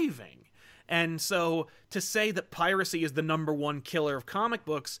thriving. And so to say that piracy is the number one killer of comic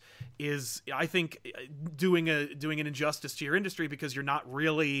books is, I think, doing an injustice to your industry, because you're not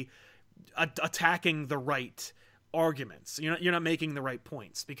really attacking the right arguments. You're not making the right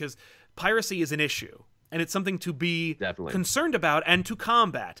points, because piracy is an issue. And it's something to be concerned about and to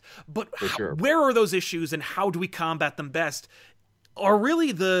combat. But where are those issues, and how do we combat them best, are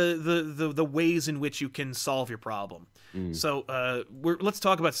really the ways in which you can solve your problem. So let's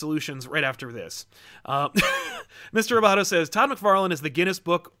talk about solutions right after this. Mr. Roboto says Todd McFarlane is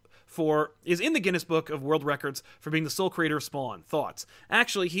in the Guinness Book of World Records for being the sole creator of Spawn. Thoughts?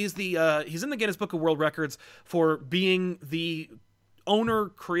 Actually, he's in the Guinness Book of World Records for being the owner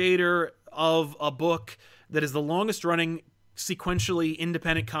creator of a book that is the longest running sequentially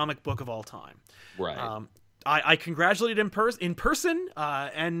independent comic book of all time. Right. I congratulated him in person,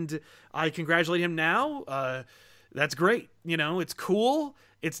 and I congratulate him now. That's great. It's cool.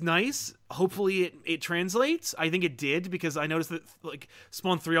 It's nice. Hopefully it translates. I think it did, because I noticed that like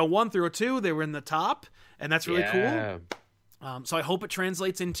Spawn 301, 302, they were in the top, and that's really cool. So I hope it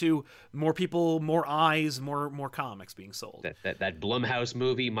translates into more people, more eyes, more comics being sold. That Blumhouse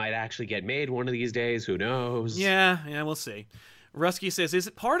movie might actually get made one of these days. Who knows? Yeah, we'll see. Rusky says, is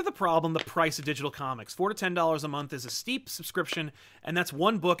it part of the problem the price of digital comics? $4 to $10 a month is a steep subscription, and that's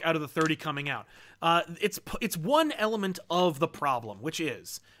one book out of the 30 coming out. It's one element of the problem, which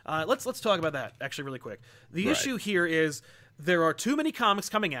is let's talk about that actually really quick. The issue here is there are too many comics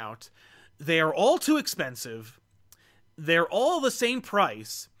coming out. They are all too expensive. They're all the same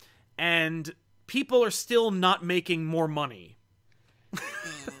price, and people are still not making more money.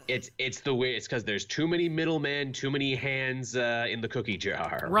 It's the way. It's because there's too many middlemen, too many hands in the cookie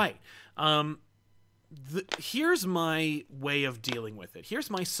jar. Right. Here's my way of dealing with it. Here's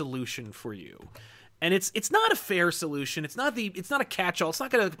my solution for you, and it's not a fair solution. It's not a catch-all. It's not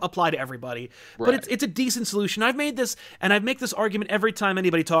going to apply to everybody. Right. But it's a decent solution. I've made this, and I make this argument every time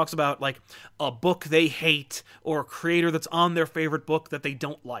anybody talks about like a book they hate or a creator that's on their favorite book that they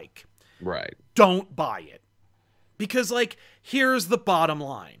don't like. Right. Don't buy it. Because, like, here's the bottom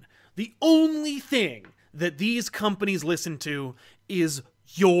line. The only thing that these companies listen to is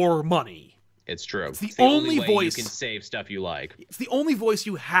your money. It's true. It's the only way voice you can save stuff you like. It's the only voice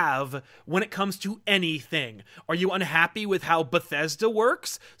you have when it comes to anything. Are you unhappy with how Bethesda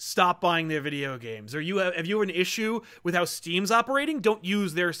works? Stop buying their video games. Have you an issue with how Steam's operating? Don't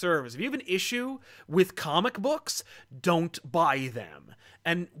use their service. If you have an issue with comic books, don't buy them.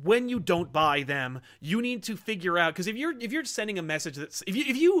 And when you don't buy them, you need to figure out, because if you're sending a message that's if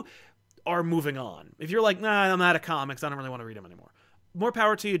you are moving on, if you're like, nah, I'm out of comics, I don't really want to read them anymore. More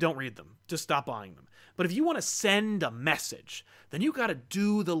power to you, don't read them. Just stop buying them. But if you want to send a message, then you got to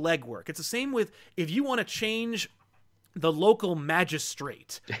do the legwork. It's the same with if you want to change the local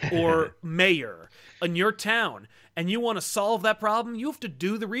magistrate or mayor in your town and you want to solve that problem, you have to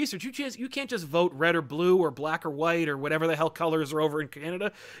do the research. You can't just vote red or blue or black or white or whatever the hell colors are over in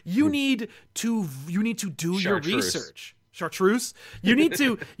Canada. You need to do your research. Chartreuse. You need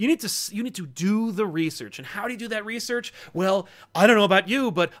to do the research. And how do you do that research? Well, I don't know about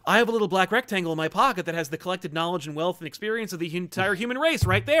you, but I have a little black rectangle in my pocket that has the collected knowledge and wealth and experience of the entire human race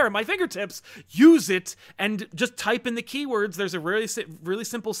right there at my fingertips. Use it and just type in the keywords. There's a really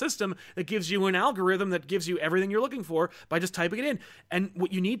simple system that gives you an algorithm that gives you everything you're looking for by just typing it in. And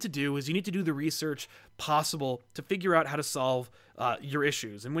what you need to do is you need to do the research possible to figure out how to solve your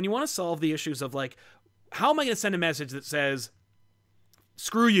issues. And when you want to solve the issues of like, how am I going to send a message that says,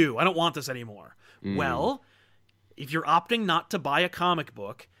 screw you, I don't want this anymore? Well, if you're opting not to buy a comic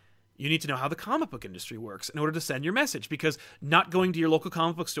book, you need to know how the comic book industry works in order to send your message, because not going to your local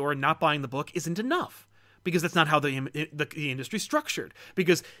comic book store and not buying the book isn't enough, because that's not how the industry is structured.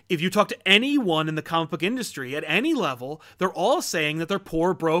 Because if you talk to anyone in the comic book industry at any level, they're all saying that they're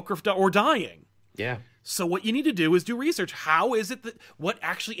poor, broke, or dying. Yeah. So what you need to do is do research. How is it that what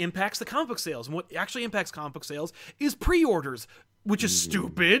actually impacts the comic book sales? And what actually impacts comic book sales is pre-orders, which is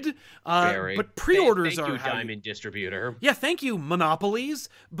stupid. But pre-orders thank are you, Diamond Distributor. Yeah, thank you, monopolies.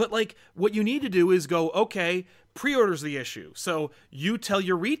 But like, what you need to do is go, okay, pre-orders the issue. So you tell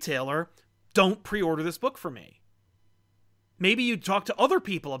your retailer, don't pre-order this book for me. Maybe you talk to other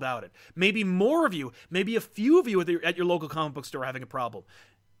people about it. Maybe more of you, maybe a few of you at your local comic book store having a problem.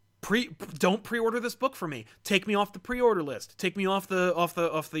 Don't pre-order this book for me. Take me off the pre-order list. Take me off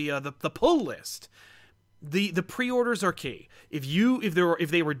the pull list. The pre-orders are key.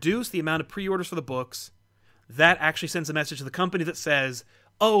 If they reduce the amount of pre-orders for the books, that actually sends a message to the company that says,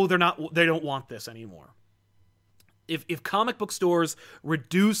 oh, they don't want this anymore. If comic book stores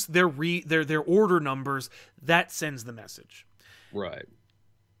reduce their order numbers, that sends the message. Right.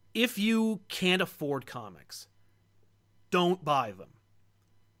 If you can't afford comics, don't buy them.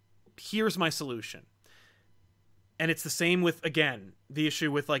 Here's my solution. And it's the same with, again, the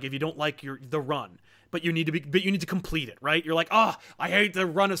issue with like if you don't like the run, but you need to complete it, right? You're like, I hate the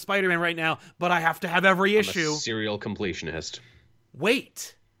run of Spider-Man right now, but I have to have every issue. I'm a serial completionist.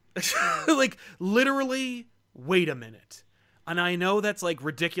 Wait. Like literally wait a minute. And I know that's like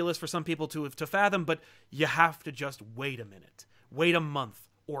ridiculous for some people to fathom, but you have to just wait a minute. Wait a month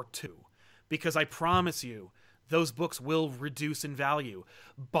or two. Because I promise you, those books will reduce in value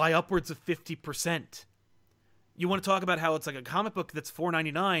by upwards of 50%. You want to talk about how it's like a comic book that's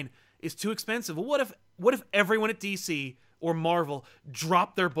 $4.99 is too expensive. Well, what if everyone at DC or Marvel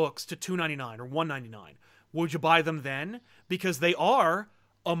dropped their books to $2.99 or $1.99? Would you buy them then? Because they are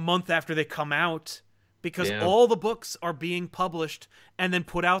a month after they come out. Because all the books are being published and then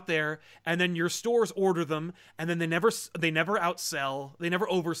put out there, and then your stores order them, and then they never outsell, they never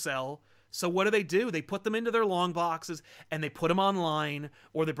oversell. So what do? They put them into their long boxes, and they put them online,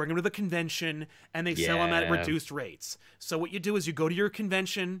 or they bring them to the convention, and they sell them at reduced rates. So what you do is you go to your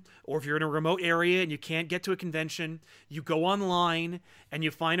convention, or if you're in a remote area and you can't get to a convention, you go online and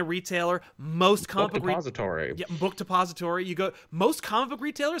you find a retailer. Most comic book depository. Book depository. You go. Most comic book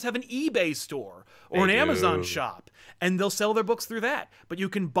retailers have an eBay store or an Amazon shop, and they'll sell their books through that. But you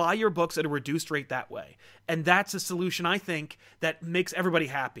can buy your books at a reduced rate that way, and that's a solution I think that makes everybody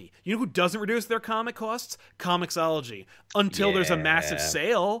happy. You know who doesn't reduce their comic costs? Comixology, until there's a massive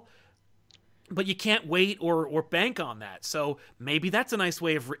sale. But you can't wait or bank on that. So maybe that's a nice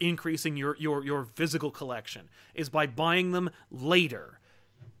way of increasing your physical collection, is by buying them later.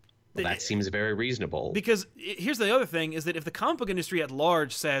 Well, that seems very reasonable. Because here's the other thing, is that if the comic book industry at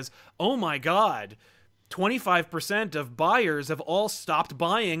large says, oh my God, 25% of buyers have all stopped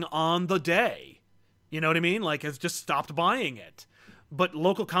buying on the day. You know what I mean? Like, has just stopped buying it. But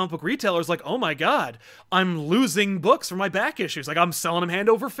local comic book retailers like, oh my God, I'm losing books for my back issues. Like, I'm selling them hand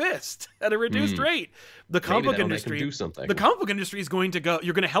over fist at a reduced rate. The comic book industry, the comic book industry is going to go,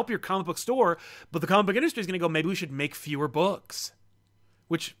 you're going to help your comic book store, but the comic book industry is going to go, maybe we should make fewer books,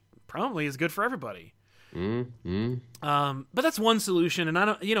 which probably is good for everybody. But that's one solution, and I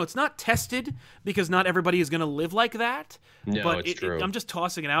don't, it's not tested because not everybody is going to live like that. No, but it's true. I'm just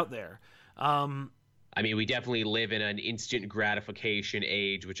tossing it out there. I mean, we definitely live in an instant gratification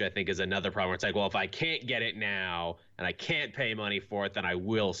age, which I think is another problem. It's like, well, if I can't get it now and I can't pay money for it, then I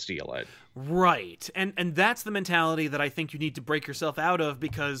will steal it. Right. And that's the mentality that I think you need to break yourself out of,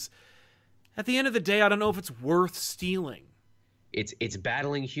 because at the end of the day, I don't know if it's worth stealing. It's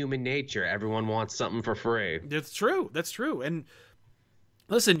battling human nature. Everyone wants something for free. That's true. That's true. And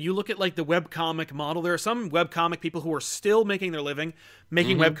listen, you look at like the webcomic model. There are some webcomic people who are still making their living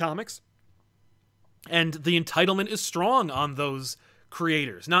making webcomics. And the entitlement is strong on those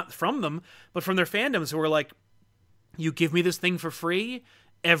creators. Not from them, but from their fandoms who are like, you give me this thing for free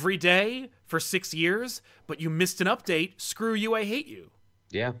every day for 6 years, but you missed an update. Screw you, I hate you.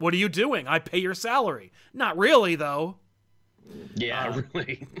 Yeah. What are you doing? I pay your salary. Not really, though. Yeah,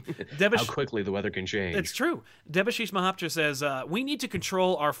 really. How quickly the weather can change. It's true. Debashish Mahaptra says, we need to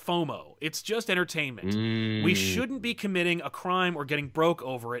control our FOMO. It's just entertainment. We shouldn't be committing a crime or getting broke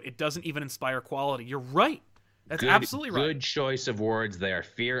over it. It doesn't even inspire quality. You're right. That's absolutely right. Good choice of words there.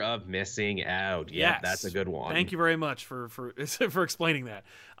 Fear of missing out. Yeah, yes. That's a good one. Thank you very much for explaining that.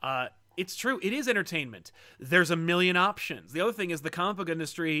 It's true. It is entertainment. There's a million options. The other thing is the comic book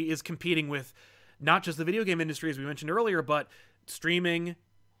industry is competing with not just the video game industry, as we mentioned earlier, but streaming,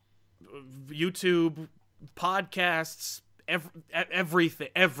 YouTube, podcasts,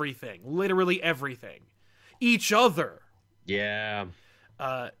 everything, literally everything. Each other. Yeah.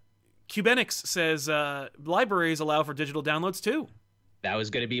 Cubenix says libraries allow for digital downloads too. That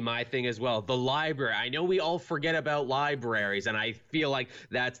was going to be my thing as well. The library. I know we all forget about libraries, and I feel like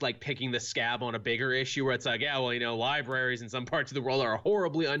that's like picking the scab on a bigger issue where it's like, yeah, well, libraries in some parts of the world are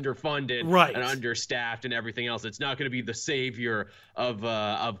horribly underfunded and understaffed and everything else. It's not going to be the savior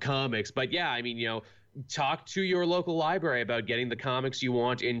of comics. But yeah, I mean, talk to your local library about getting the comics you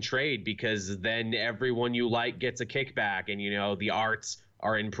want in trade, because then everyone you like gets a kickback, and, the arts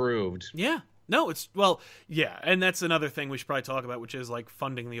are improved. Yeah. No, and that's another thing we should probably talk about, which is like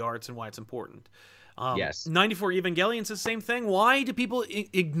funding the arts and why it's important. Yes. 94 Evangelion says the same thing. Why do people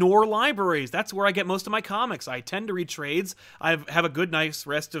ignore libraries? That's where I get most of my comics. I tend to read trades. I have a good, nice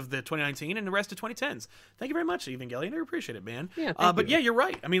rest of the 2019 and the rest of 2010s. Thank you very much, Evangelion. I appreciate it, man. Yeah, but yeah, you're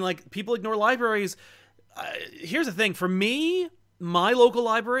right. I mean, like, people ignore libraries. Here's the thing. For me, my local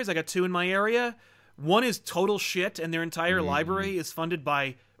libraries, I got 2 in my area. One is total shit, and their entire library is funded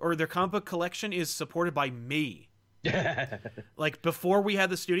by, or their comic book collection is supported by me. Like, before we had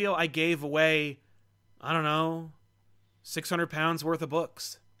the studio, I gave away, I don't know, 600 pounds worth of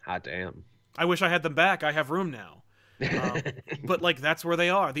books. Hot damn. I wish I had them back. I have room now. But like, that's where they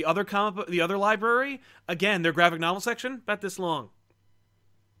are. The other library, again, their graphic novel section, about this long.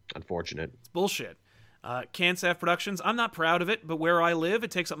 Unfortunate. It's bullshit. CanSaf Productions, I'm not proud of it, but where I live,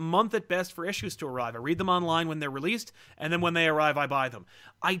 it takes a month at best for issues to arrive. I read them online when they're released, and then when they arrive, I buy them.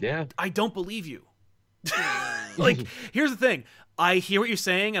 I don't believe you. Like, here's the thing. I hear what you're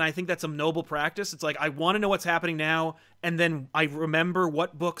saying, and I think that's a noble practice. It's like, I want to know what's happening now, and then I remember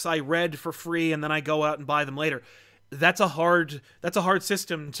what books I read for free, and then I go out and buy them later. That's a hard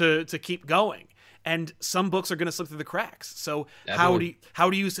system to keep going. And some books are going to slip through the cracks. So how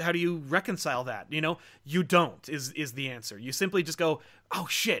do you reconcile that? You know, you don't is the answer. You simply just go, oh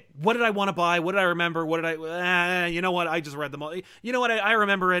shit, what did I want to buy? What did I remember? What did you know what? I just read them all. You know what? I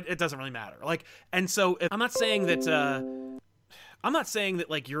remember it. It doesn't really matter. Like, and so I'm not saying that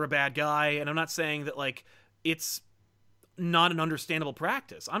like you're a bad guy, and I'm not saying that like it's not an understandable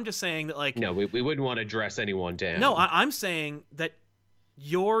practice. I'm just saying that like, no, we wouldn't want to dress anyone down. No, I'm saying that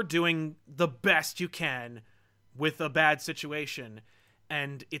you're doing the best you can with a bad situation,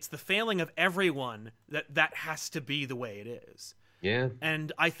 and it's the failing of everyone that has to be the way it is. Yeah.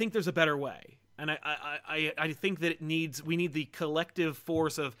 And I think there's a better way. And I think that we need the collective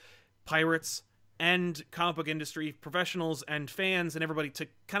force of pirates and comic book industry professionals and fans and everybody to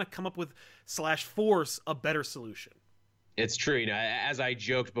kind of come up with / force a better solution. It's true. You know, as I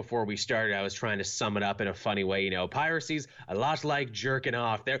joked before we started, I was trying to sum it up in a funny way. You know, piracy's a lot like jerking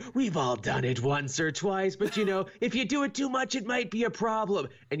off. We've all done it once or twice, but you know, if you do it too much, it might be a problem.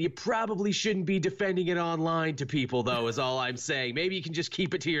 And you probably shouldn't be defending it online to people, though, is all I'm saying. Maybe you can just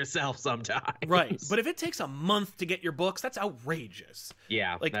keep it to yourself sometimes. Right. But if it takes a month to get your books, that's outrageous.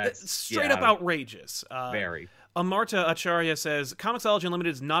 Yeah. Like, straight up outrageous. Very. Amarta Acharya says, Comixology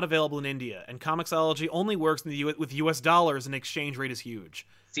Unlimited is not available in India, and Comixology only works in the with U.S. dollars, and the exchange rate is huge.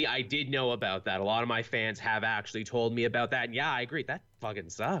 See, I did know about that. A lot of my fans have actually told me about that, and yeah, I agree. That fucking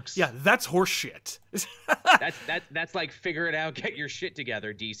sucks. Yeah, that's horseshit. that's like, figure it out, get your shit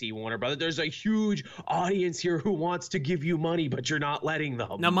together, DC Warner Brothers. There's a huge audience here who wants to give you money, but you're not letting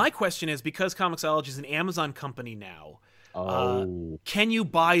them. Now, my question is, because Comixology is an Amazon company now, can you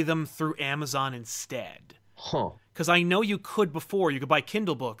buy them through Amazon instead? Huh. Because I know you could before. You could buy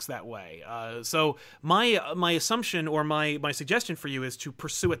Kindle books that way. So my assumption or my suggestion for you is to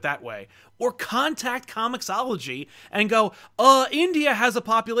pursue it that way. Or contact Comixology and go, India has a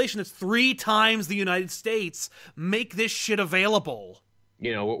population that's 3 times the United States. Make this shit available.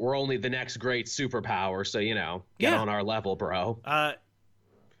 You know, we're only the next great superpower, so, you know, get on our level, bro.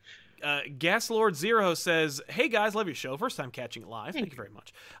 Gaslord Zero says, hey guys, love your show. First time catching it live. Thank you very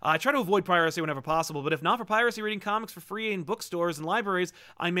much. I try to avoid piracy whenever possible, but if not for piracy, reading comics for free in bookstores and libraries,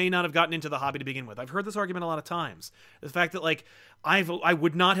 I may not have gotten into the hobby to begin with. I've heard this argument a lot of times. The fact that, like, I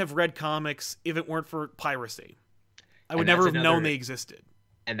would not have read comics if it weren't for piracy. I would never have known they existed.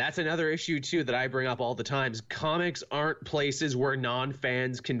 And that's another issue, too, that I bring up all the time. Comics aren't places where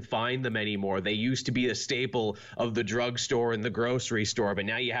non-fans can find them anymore. They used to be a staple of the drugstore and the grocery store, but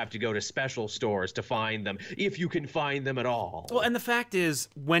now you have to go to special stores to find them, if you can find them at all. Well, and the fact is,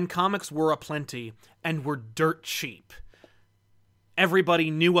 when comics were aplenty and were dirt cheap,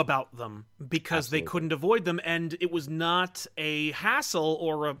 everybody knew about them because they couldn't avoid them, and it was not a hassle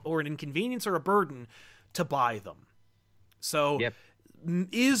or an inconvenience or a burden to buy them. So... Yep.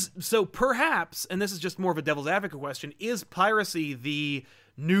 So perhaps, and this is just more of a devil's advocate question, is piracy the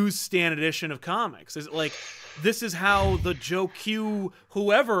newsstand edition of comics? Is it like, this is how the Joe Q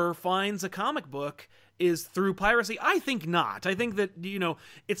whoever finds a comic book is through piracy? I think not. I think that, you know,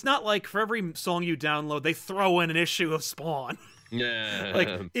 it's not like for every song you download, they throw in an issue of Spawn. Yeah.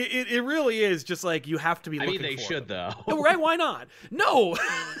 Like, it really is just like, you have to be looking for I mean, they should, though. No, right? Why not? No!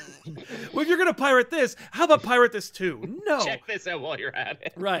 Well, if you're going to pirate this, how about pirate this too? No. Check this out while you're at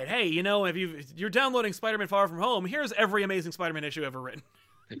it. Right. Hey, you know, if you're downloading Spider-Man Far From Home, here's every Amazing Spider-Man issue ever written.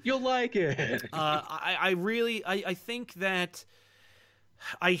 You'll like it. I think that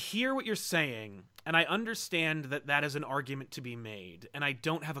I hear what you're saying, and I understand that is an argument to be made, and I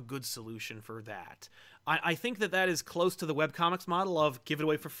don't have a good solution for that. I think that is close to the webcomics model of give it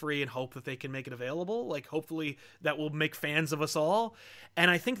away for free and hope that they can make it available. Like, hopefully that will make fans of us all.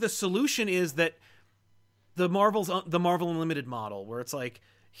 And I think the solution is that the Marvel Unlimited model, where it's like,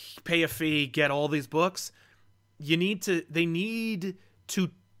 pay a fee, get all these books. They need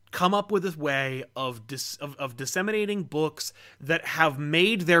to come up with a way of disseminating books that have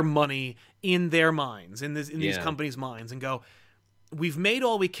made their money in their minds, in these companies' minds, and go, we've made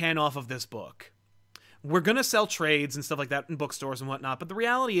all we can off of this book. We're going to sell trades and stuff like that in bookstores and whatnot, but the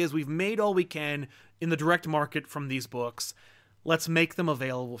reality is we've made all we can in the direct market from these books. Let's make them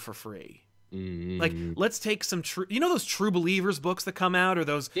available for free. Like, let's take some those True Believers books that come out, or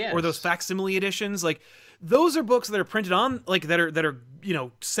those facsimile editions. Like, those are books that are printed on, like, that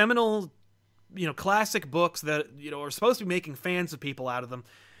are seminal classic books that are supposed to be making fans of people out of them.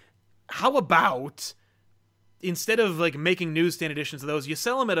 How about instead of like making newsstand editions of those, you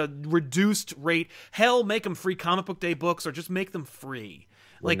sell them at a reduced rate? Hell, make them free comic book day books, or just make them free.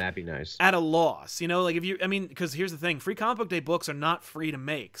 Wouldn't that be nice? At a loss, because here's the thing: free comic book day books are not free to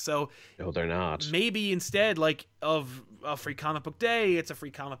make. So no, they're not. Maybe instead, like of a free comic book day, it's a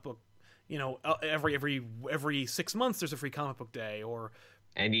free comic book. Every 6 months there's a free comic book day,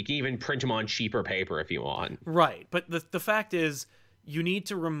 and you can even print them on cheaper paper if you want. Right, but the fact is, you need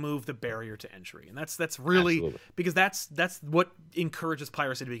to remove the barrier to entry, and that's really Absolutely. Because that's what encourages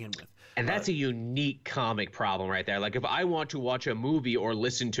piracy to begin with. And that's a unique comic problem right there. Like if I want to watch a movie or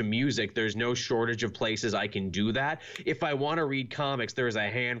listen to music, there's no shortage of places I can do that. If I want to read comics, there's a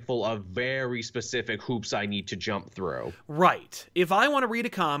handful of very specific hoops I need to jump through. Right. If I want to read a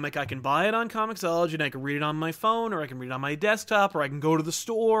comic, I can buy it on Comixology, and I can read it on my phone, or I can read it on my desktop, or I can go to the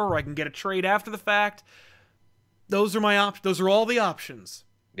store, or I can get a trade after the fact. Those are my options. Those are all the options.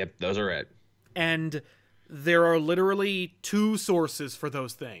 Yep, those are it. And there are literally 2 sources for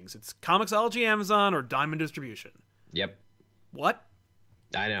those things. It's Comixology, Amazon, or Diamond Distribution. Yep. What?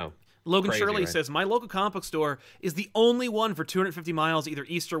 I know. Logan Shirley says, my local comic book store is the only one for 250 miles, either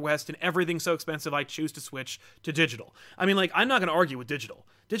east or west, and everything's so expensive I choose to switch to digital. I mean, like, I'm not going to argue with digital.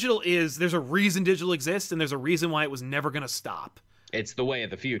 There's a reason digital exists, and there's a reason why it was never going to stop. It's the way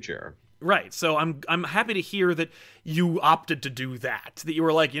of the future. Right, so I'm happy to hear that you opted to do that. That you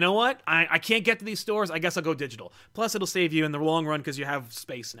were like, you know what? I can't get to these stores. I guess I'll go digital. Plus, it'll save you in the long run because you have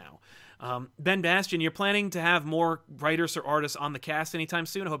space now. Ben Bastian, you're planning to have more writers or artists on the cast anytime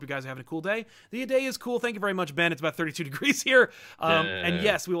soon. I hope you guys are having a cool day. The day is cool. Thank you very much, Ben. It's about 32 degrees here. And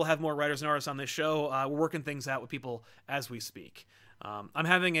yes, we will have more writers and artists on this show. We're working things out with people as we speak. I'm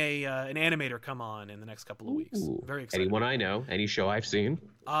having an animator come on in the next couple of weeks. Ooh. Very excited. Anyone I know? Any show I've seen?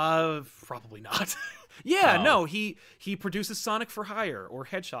 Probably not. No, he produces Sonic for Hire or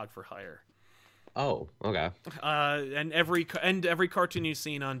Hedgehog for Hire. Oh, okay. And every cartoon you've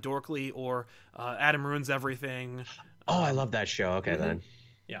seen on Dorkly or Adam Ruins Everything. Oh, I love that show. Okay, then.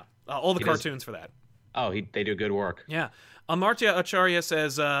 Yeah, all the cartoons for that. Oh, they do good work. Yeah. Amartya Acharya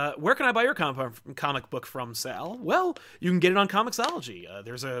says, where can I buy your comic book from, Sal? Well, you can get it on Comixology.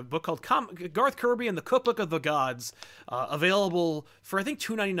 There's a book called Garth Kirby and the Cookbook of the Gods, available for, I think,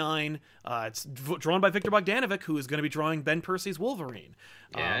 $2.99. It's drawn by Victor Bogdanovic, who is going to be drawing Ben Percy's Wolverine.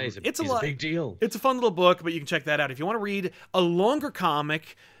 Yeah, he's a big deal. It's a fun little book, but you can check that out. If you want to read a longer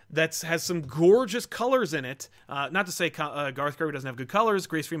comic that has some gorgeous colors in it. Not to say Garth Kirby doesn't have good colors.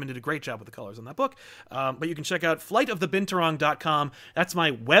 Grace Freeman did a great job with the colors on that book. But you can check out flightofthebinturong.com. That's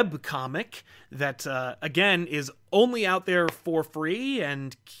my web comic that, again, is only out there for free,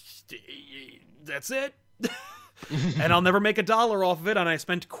 and that's it. And I'll never make $1 off of it, and I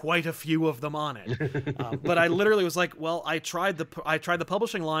spent quite a few of them on it. But I literally was like, well, I tried the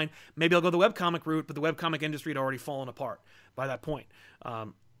publishing line. Maybe I'll go the webcomic route, but the webcomic industry had already fallen apart by that point.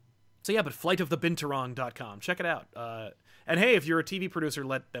 So yeah, but flightofthebinturong.com. Check it out. And hey, if you're a TV producer,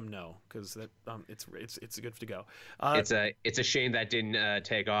 let them know, because it's good to go. It's a shame that didn't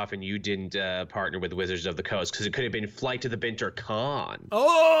take off and you didn't partner with Wizards of the Coast, because it could have been Flight to the Binter Con.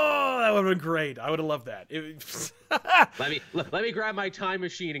 Oh, that would have been great. I would have loved that. Let me grab my time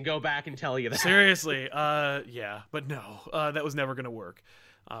machine and go back and tell you that. Seriously, yeah, but no, that was never going to work.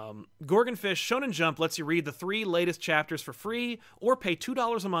 Gorgonfish Shonen Jump lets you read the 3 latest chapters for free, or pay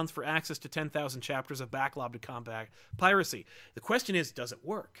 $2 a month for access to 10,000 chapters of backlog to combat piracy. The question is, does it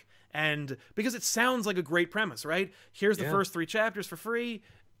work? And because it sounds like a great premise, right? Here's the first 3 chapters for free.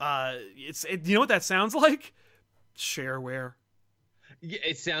 You know what that sounds like? Shareware. Yeah,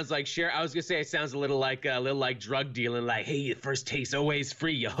 it sounds like share. I was gonna say it sounds a little like drug dealing. Like, hey, your first taste always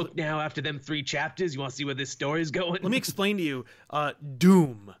free. You hooked now after them 3 chapters. You want to see where this story's going? Let me explain to you.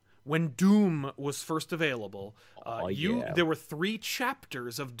 Doom. When Doom was first available, there were 3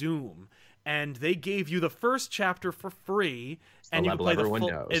 chapters of Doom, and they gave you the first chapter for free, and you could play the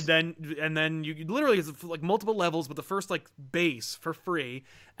full. And then you literally, it's like multiple levels, but the first like base for free,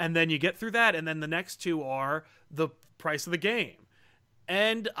 and then you get through that, and then the next 2 are the price of the game.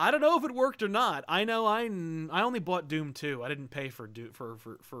 And I don't know if it worked or not. I know I only bought Doom 2. I didn't pay for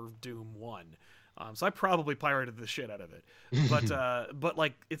Doom 1. So I probably pirated the shit out of it. But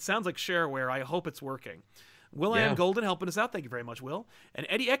like, it sounds like shareware. I hope it's working. Will Ann Golden helping us out. Thank you very much, Will. And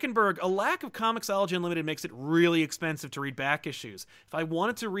Eddie Eckenberg, a lack of Comixology Unlimited makes it really expensive to read back issues. If I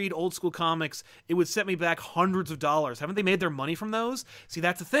wanted to read old school comics, it would set me back hundreds of dollars. Haven't they made their money from those? See,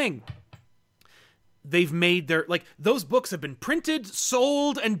 that's the thing. They've made those books have been printed,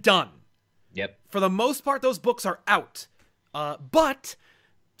 sold, and done. Yep. For the most part, those books are out. But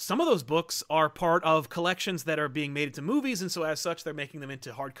some of those books are part of collections that are being made into movies, and so as such, they're making them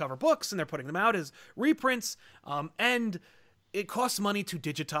into hardcover books, and they're putting them out as reprints, and it costs money to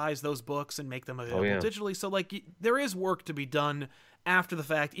digitize those books and make them available digitally. So, like, there is work to be done after the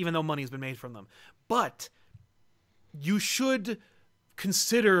fact, even though money's been made from them. But you should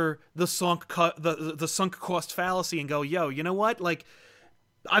consider the sunk cost fallacy and go, yo, you know what? Like,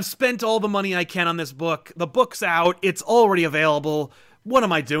 I've spent all the money I can on this book. The book's out. It's already available. What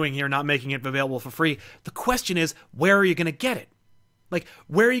am I doing here not making it available for free? The question is, where are you going to get it? Like,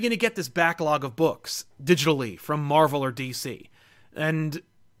 where are you going to get this backlog of books digitally from Marvel or DC? And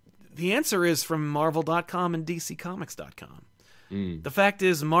the answer is from Marvel.com and DCComics.com. The fact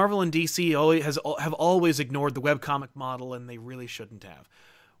is, Marvel and DC have always ignored the webcomic model, and they really shouldn't have.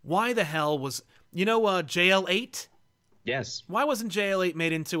 Why the hell was... JL8? Yes. Why wasn't JL8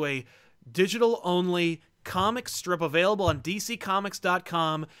 made into a digital-only comic strip available on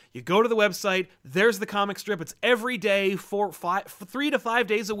DCComics.com? You go to the website, there's the comic strip. It's every day, 3 to 5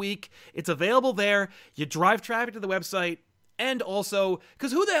 days a week. It's available there. You drive traffic to the website. And also,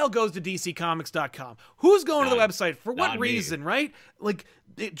 because who the hell goes to DCComics.com? Who's going to the website? For what reason, right? Like,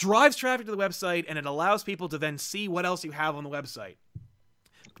 it drives traffic to the website, and it allows people to then see what else you have on the website.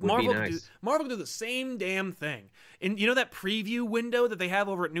 Marvel can do the same damn thing. And you know that preview window that they have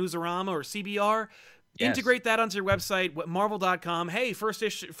over at Newsarama or CBR? Yes. Integrate that onto your website, Marvel.com. Hey, first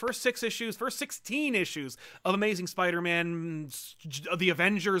 16 issues of Amazing Spider-Man, the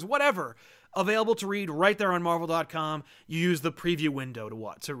Avengers, whatever, available to read right there on Marvel.com. You use the preview window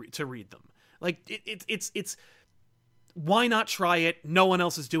to read them. Like, it's why not try it? No one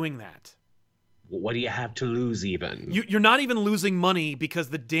else is doing that. What do you have to lose, even? You're not even losing money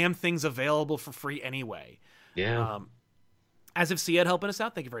because the damn thing's available for free anyway. Yeah. As if Syed helping us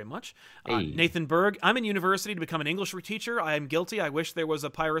out, thank you very much. Hey. Nathan Berg, I'm in university to become an English teacher. I am guilty. I wish there was a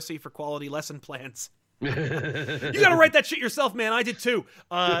piracy for quality lesson plans. You gotta write that shit yourself, man. I did too.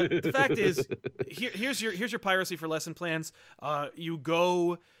 The fact is, here's your piracy for lesson plans. You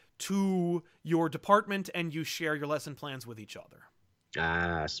go to your department and you share your lesson plans with each other.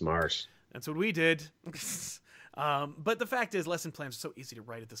 Ah, smart. That's what we did. But the fact is, lesson plans are so easy to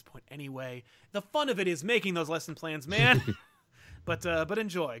write at this point anyway. The fun of it is making those lesson plans, man. But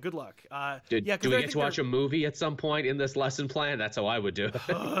enjoy. Good luck. Do we get to watch a movie at some point in this lesson plan? That's how I would do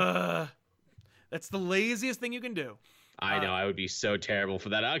it. That's the laziest thing you can do. I know. I would be so terrible for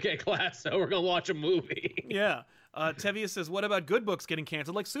that. Okay, class, so we're going to watch a movie. Yeah. Tevia says, what about good books getting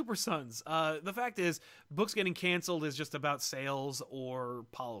canceled like Super Sons? The fact is, books getting canceled is just about sales or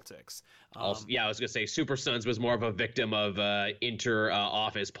politics. I was going to say Super Sons was more of a victim of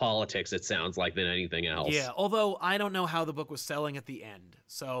inter-office politics, it sounds like, than anything else. Yeah, although I don't know how the book was selling at the end.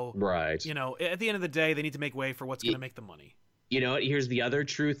 So, right. You know, at the end of the day, they need to make way for what's going to make the money. You know what? Here's the other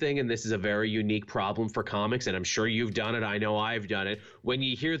true thing, and this is a very unique problem for comics, and I'm sure you've done it. I know I've done it. When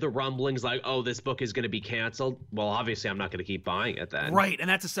you hear the rumblings like, oh, this book is going to be canceled, well, obviously I'm not going to keep buying it then. Right, and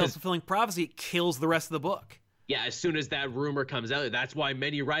that's a self-fulfilling prophecy. It kills the rest of the book. Yeah, as soon as that rumor comes out, that's why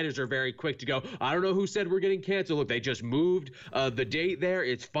many writers are very quick to go, I don't know who said we're getting canceled. Look, they just moved the date there.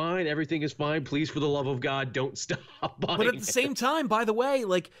 It's fine. Everything is fine. Please, for the love of God, don't stop buying But at the same time, by the way,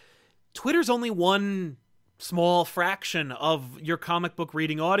 like, Twitter's only one small fraction of your comic book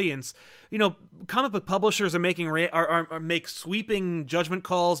reading audience. You know, comic book publishers are make sweeping judgment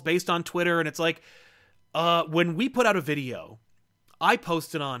calls based on Twitter, and it's like, when we put out a video, I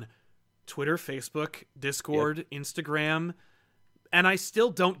post it on Twitter, Facebook, Discord, Instagram, and I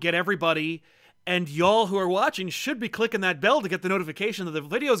still don't get everybody. And y'all who are watching should be clicking that bell to get the notification that the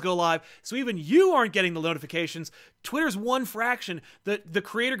videos go live. So even you aren't getting the notifications. Twitter's one fraction. The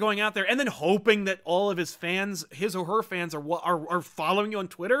creator going out there and then hoping that all of his fans, his or her fans, are following you on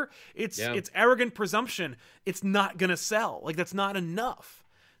Twitter. It's arrogant presumption. It's not gonna sell. Like, that's not enough.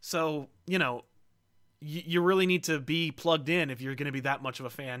 So, you know, you really need to be plugged in if you're going to be that much of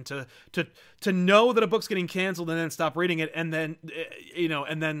a fan to know that a book's getting canceled and then stop reading it, and then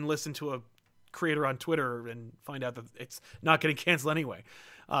and then listen to a creator on Twitter and find out that it's not getting canceled anyway.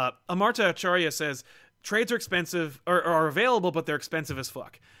 Amarta Acharya says trades are expensive or are available, but they're expensive as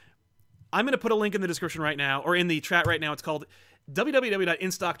fuck. I'm going to put a link in the description right now, or in the chat right now. It's called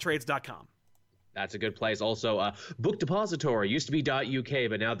www.instocktrades.com. That's a good place. Also, Book Depository used to be .uk,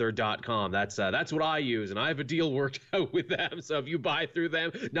 but now they're .com. That's what I use, and I have a deal worked out with them. So if you buy through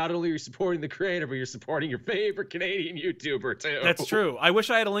them, not only are you supporting the creator, but you're supporting your favorite Canadian YouTuber too. That's true. I wish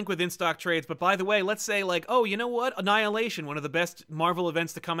I had a link with in-stock trades, but by the way, let's say like, oh, you know what? Annihilation, one of the best Marvel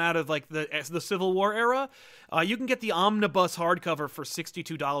events to come out of like the Civil War era. You can get the omnibus hardcover for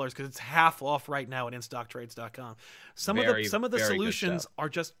 $62 because it's half off right now at instocktrades.com. Some of the solutions are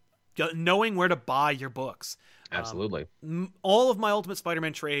just knowing where to buy your books. Absolutely. All of my Ultimate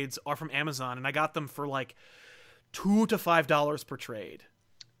Spider-Man trades are from Amazon, and I got them for like $2 to $5 per trade.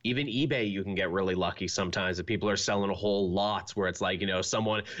 Even eBay, you can get really lucky sometimes if people are selling whole lots where it's like,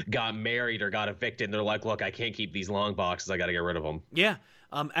 someone got married or got evicted and they're like, look, I can't keep these long boxes. I got to get rid of them. Yeah.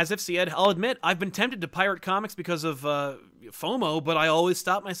 As if said, I'll admit, I've been tempted to pirate comics because of FOMO, but I always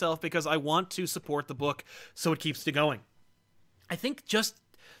stop myself because I want to support the book so it keeps it going. I think just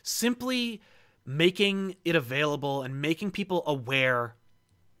simply making it available and making people aware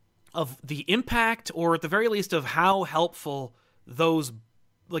of the impact, or at the very least of how helpful those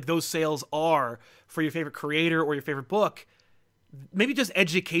sales are for your favorite creator or your favorite book, maybe just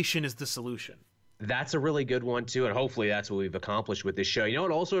education is the solution. That's a really good one too, and hopefully that's what we've accomplished with this show. You know what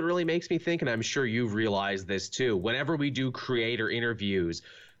also it really makes me think, and I'm sure you've realized this too, whenever we do creator interviews,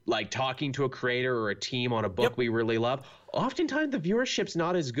 like talking to a creator or a team on a book we really love, oftentimes the viewership's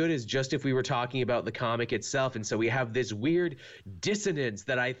not as good as just if we were talking about the comic itself. And so we have this weird dissonance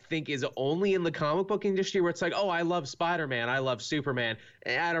that I think is only in the comic book industry, where it's like, oh, I love Spider-Man, I love Superman.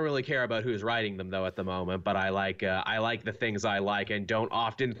 I don't really care about who's writing them though at the moment, but I like the things I like and don't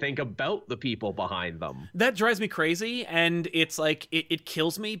often think about the people behind them. That drives me crazy, and it's like it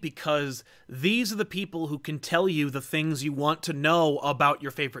kills me, because these are the people who can tell you the things you want to know about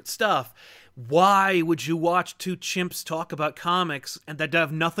your favorite stuff. Why would you watch two chimps talk about comics and that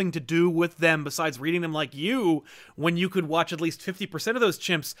have nothing to do with them besides reading them like you, when you could watch at least 50% of those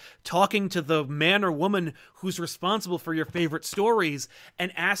chimps talking to the man or woman who's responsible for your favorite stories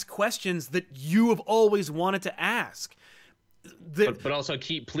and ask questions that you have always wanted to ask? But also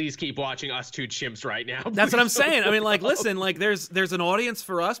please keep watching us two chimps right now. That's what I'm saying. I mean, like, listen, like there's an audience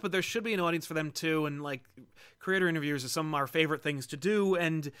for us, but there should be an audience for them too. And like, creator interviews are some of our favorite things to do,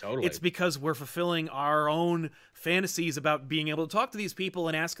 and it's because we're fulfilling our own fantasies about being able to talk to these people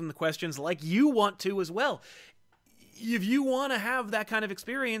and ask them the questions like you want to as well. If you want to have that kind of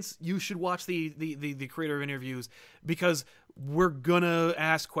experience, you should watch the creator interviews, because we're gonna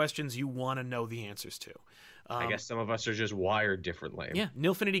ask questions you want to know the answers to. I guess some of us are just wired differently. Yeah,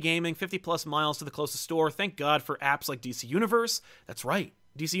 Nilfinity Gaming, 50-plus miles to the closest store. Thank God for apps like DC Universe. That's right.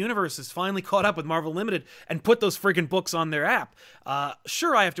 DC Universe has finally caught up with Marvel Limited and put those friggin' books on their app.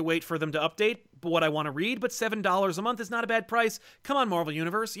 Sure, I have to wait for them to update what I want to read, but $7 a month is not a bad price. Come on, Marvel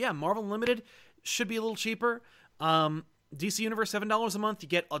Universe. Yeah, Marvel Limited should be a little cheaper. DC Universe, $7 a month. You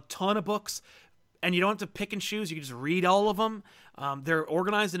get a ton of books, and you don't have to pick and choose. You can just read all of them. They're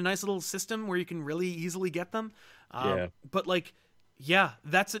organized in a nice little system where you can really easily get them. But like, yeah,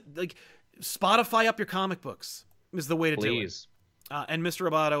 that's it. Like, Spotify up your comic books is the way to do it. And Mr.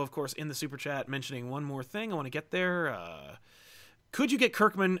 Roboto, of course, in the super chat mentioning one more thing. I want to get there. Could you get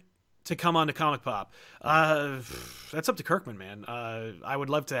Kirkman to come on to Comic Pop? That's up to Kirkman, man. I would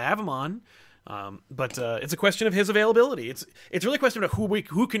love to have him on. But it's a question of his availability. It's really a question of who we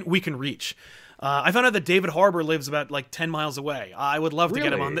can reach. I found out that David Harbour lives about like 10 miles away. I would love to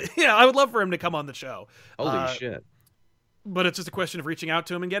get him on I would love for him to come on the show. Holy shit. But it's just a question of reaching out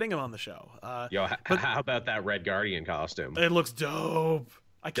to him and getting him on the show. How about that Red Guardian costume? It looks dope.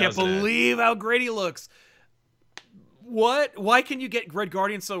 I can't believe how great he looks. What? Why can you get Red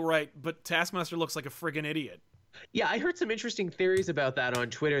Guardian so right, but Taskmaster looks like a friggin' idiot? Yeah, I heard some interesting theories about that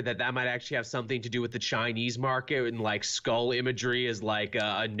on Twitter, that might actually have something to do with the Chinese market, and like skull imagery is like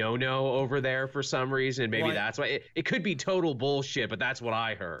a no-no over there for some reason. Maybe that's why. It could be total bullshit, but that's what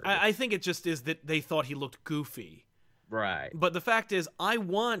I heard. I think it just is that they thought he looked goofy. Right. But the fact is, I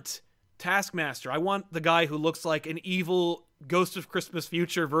want Taskmaster. I want the guy who looks like an evil Ghost of Christmas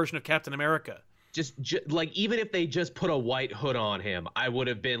Future version of Captain America. Just like, even if they just put a white hood on him, I would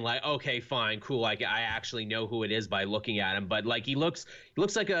have been like, okay, fine, cool. Like, I actually know who it is by looking at him. But like, he looks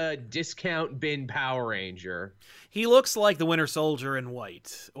like a discount bin Power Ranger. He looks like the Winter Soldier in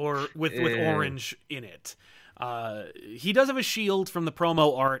white, or with orange in it. He does have a shield from the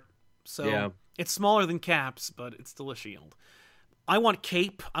promo art, so it's smaller than Cap's, but it's still a shield. I want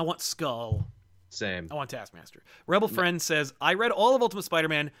Cape. I want Skull. Same. I want Taskmaster. Rebel Friend says, I read all of Ultimate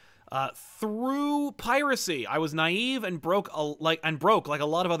Spider-Man. through piracy. I was naive and broke like a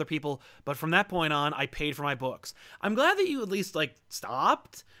lot of other people, but from that point on, I paid for my books. I'm glad that you at least like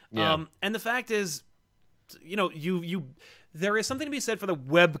stopped. Yeah. And the fact is, there is something to be said for the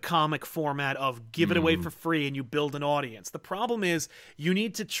webcomic format of give it away for free and you build an audience. The problem is you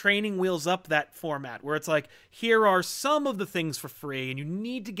need to training wheels up that format where it's like, here are some of the things for free and you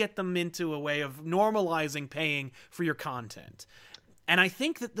need to get them into a way of normalizing paying for your content. And I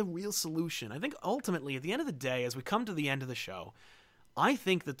think that the real solution, I think ultimately at the end of the day, as we come to the end of the show, I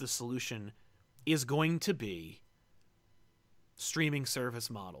think that the solution is going to be streaming service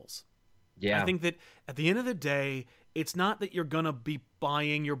models. Yeah. I think that at the end of the day, it's not that you're going to be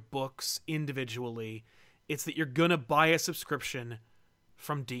buying your books individually. It's that you're going to buy a subscription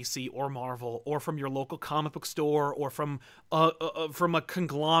from DC or Marvel or from your local comic book store or from a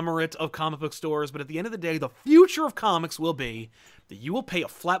conglomerate of comic book stores. But at the end of the day, the future of comics will be that you will pay a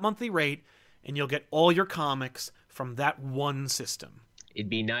flat monthly rate and you'll get all your comics from that one system. It'd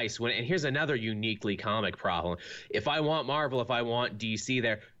be nice and here's another uniquely comic problem. If I want Marvel, if I want DC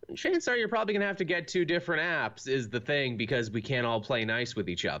there, chances are you're probably going to have to get 2 different apps is the thing because we can't all play nice with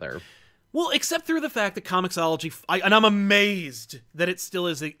each other. Well, except through the fact that Comixology, and I'm amazed that it still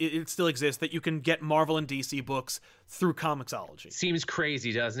exists, that you can get Marvel and DC books through Comixology. Seems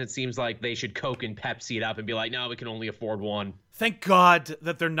crazy, doesn't it? Seems like they should Coke and Pepsi it up and be like, no, we can only afford one. Thank God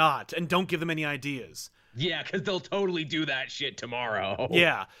that they're not, and don't give them any ideas. Yeah, because they'll totally do that shit tomorrow.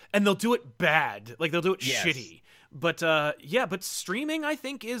 Yeah, and they'll do it bad. Like, they'll do it Yes. shitty. But, but streaming, I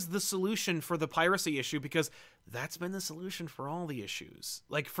think, is the solution for the piracy issue because that's been the solution for all the issues.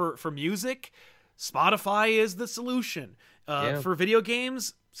 Like, for music, Spotify is the solution. For video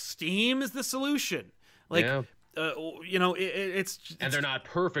games, Steam is the solution. Like, it's... And they're not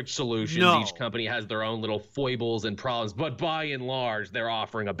perfect solutions. No. Each company has their own little foibles and problems, but by and large, they're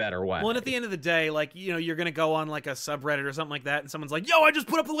offering a better way. Well, and at the end of the day, like, you're going to go on, like, a subreddit or something like that, and someone's like, yo, I just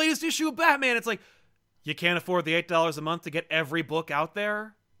put up the latest issue of Batman. It's like, you can't afford the $8 a month to get every book out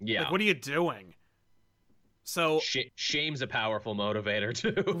there? Yeah. Like, what are you doing? So shame's a powerful motivator,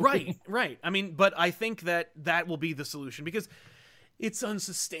 too. Right. I mean, but I think that will be the solution because it's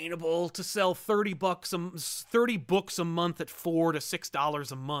unsustainable to sell 30 books a month at $4 to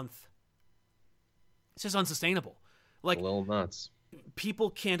 $6 a month. It's just unsustainable. Like, A little nuts. People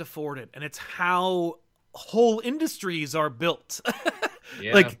can't afford it, and it's how whole industries are built.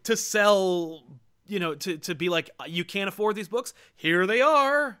 Yeah. Like, to sell, to be like, you can't afford these books? Here they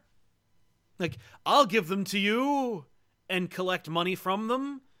are. Like, I'll give them to you and collect money from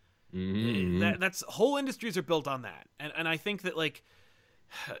them. Mm-hmm. That's whole industries are built on that. And I think that, like,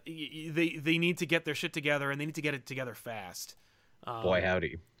 they need to get their shit together, and they need to get it together fast. Boy,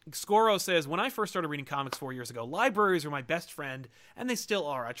 howdy. Scoro says, when I first started reading comics 4 years ago, libraries were my best friend, and they still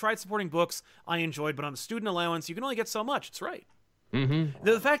are. I tried supporting books I enjoyed, but on a student allowance, you can only get so much. It's right. Mm-hmm.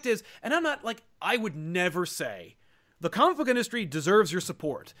 The fact is, and I'm not, like, I would never say, the comic book industry deserves your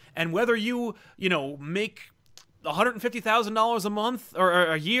support, and whether you make $150,000 a month or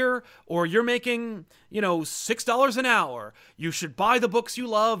a year, or you're making, $6 an hour, you should buy the books you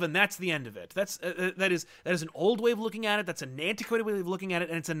love, and that's the end of it. That is an old way of looking at it. That's an antiquated way of looking at it,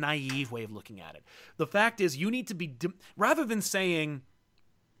 and it's a naive way of looking at it. The fact is, you need to be rather than saying,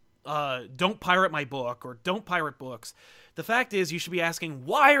 don't pirate my book or don't pirate books. The fact is, you should be asking,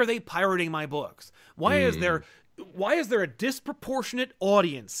 why are they pirating my books? Why is there a disproportionate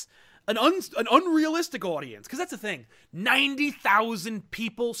audience? An unrealistic audience, because that's the thing. 90,000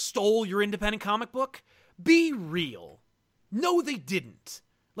 people stole your independent comic book? Be real. No, they didn't.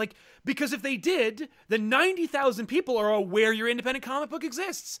 Like, because if they did, then 90,000 people are aware your independent comic book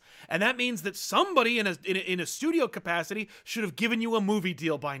exists. And that means that somebody in a studio capacity should have given you a movie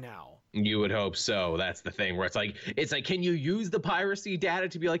deal by now. You would hope so. That's the thing where it's like, can you use the piracy data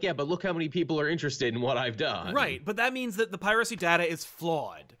to be like, yeah, but look how many people are interested in what I've done. Right, but that means that the piracy data is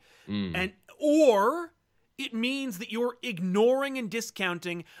flawed. Or it means that you're ignoring and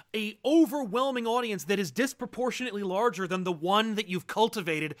discounting a overwhelming audience that is disproportionately larger than the one that you've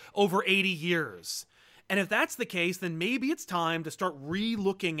cultivated over 80 years. And if that's the case, then maybe it's time to start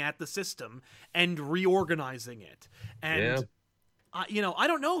re-looking at the system and reorganizing it. And, I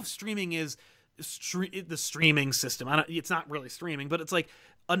don't know if streaming is the streaming system. It's not really streaming, but it's like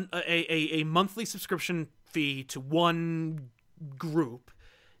a monthly subscription fee to one group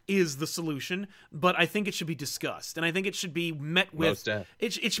is the solution, but I think it should be discussed, and I think it should be met with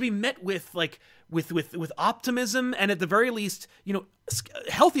it should be met with with optimism, and at the very least,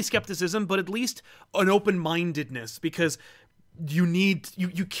 healthy skepticism, but at least an open-mindedness, because you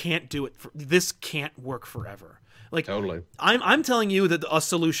can't do it. This can't work forever. Like, Totally. I'm telling you that a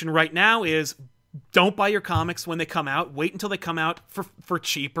solution right now is don't buy your comics when they come out. Wait until they come out for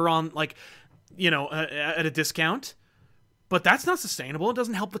cheaper on, like, at a discount. But that's not sustainable. It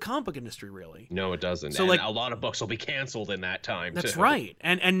doesn't help the comic book industry, really. No, it doesn't. So, and like, a lot of books will be canceled in that time. That's too. right.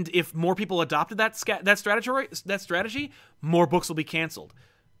 And if more people adopted that strategy, more books will be canceled.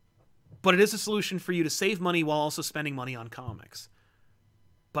 But it is a solution for you to save money while also spending money on comics.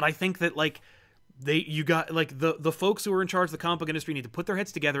 But I think that, like, the folks who are in charge of the comic book industry need to put their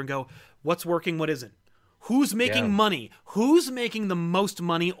heads together and go, what's working, what isn't? Who's making money? Who's making the most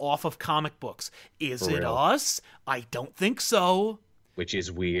money off of comic books? Is it us? I don't think so. Which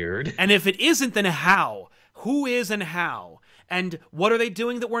is weird. And if it isn't, then how? Who is and how? And what are they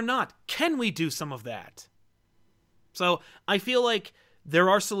doing that we're not? Can we do some of that? So I feel like there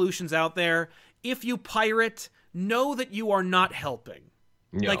are solutions out there. If you pirate, know that you are not helping.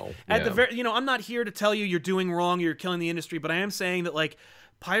 No, like, at the very, I'm not here to tell you you're doing wrong, you're killing the industry, but I am saying that, like,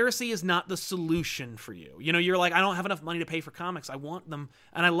 piracy is not the solution for you. You're like, I don't have enough money to pay for comics. I want them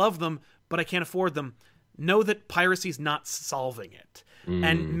and I love them, but I can't afford them. Know that piracy is not solving it.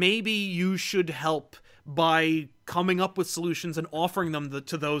 And maybe you should help by coming up with solutions and offering them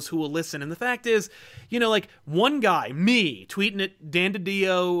to those who will listen. And the fact is, like, one guy, me, tweeting at Dan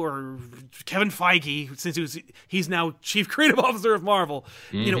DiDio or Kevin Feige, since he's now chief creative officer of Marvel,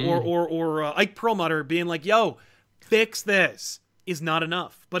 or Ike Perlmutter being like, yo, fix this, is not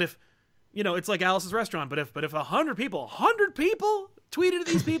enough. But if, it's like Alice's Restaurant, but if 100 people tweeted at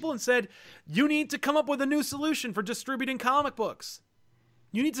these people and said, you need to come up with a new solution for distributing comic books.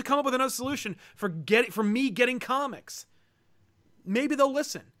 You need to come up with another solution for me getting comics. Maybe they'll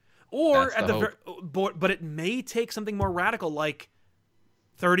listen. Or but it may take something more radical, like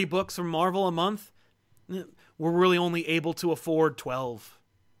 30 books from Marvel a month. We're really only able to afford 12.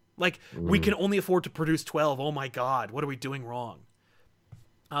 Like, we can only afford to produce 12. Oh my God, what are we doing wrong?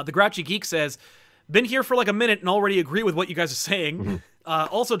 The Grouchy Geek says, been here for like a minute and already agree with what you guys are saying.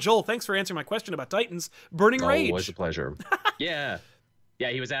 Also, Joel, thanks for answering my question about Titans. Burning Rage. Always a pleasure. Yeah. Yeah,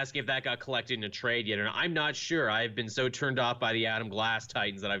 he was asking if that got collected in a trade yet, and I'm not sure. I've been so turned off by the Adam Glass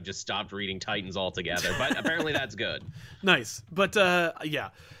Titans that I've just stopped reading Titans altogether. But apparently that's good. Nice. But, yeah.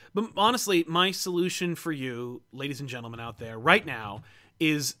 But honestly, my solution for you, ladies and gentlemen out there, right now,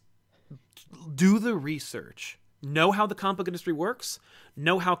 is do the research. Know how the comic book industry works.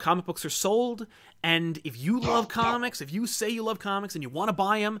 Know how comic books are sold. And if you love comics, if you say you love comics and you want to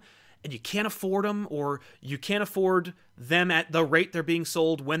buy them, and you can't afford them, or you can't afford them at the rate they're being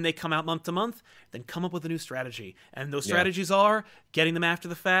sold when they come out month to month, then come up with a new strategy. And those strategies are getting them after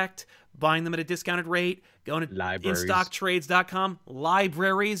the fact, buying them at a discounted rate, going to InStockTrades.com,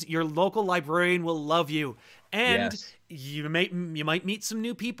 libraries. Your local librarian will love you. And you might meet some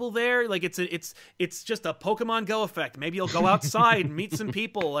new people there. Like, it's just a Pokemon Go effect. Maybe you'll go outside and meet some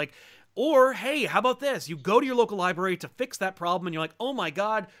people. Like, or, hey, how about this? You go to your local library to fix that problem, and you're like, oh my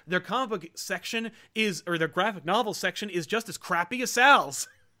God, their comic book section or their graphic novel section is just as crappy as Sal's.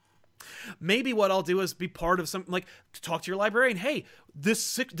 Maybe what I'll do is be part of something, like, talk to your librarian. Hey, this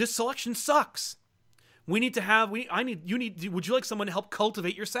selection sucks. Would you like someone to help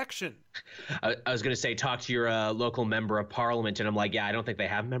cultivate your section? I was going to say, talk to your local member of parliament, and I'm like, yeah, I don't think they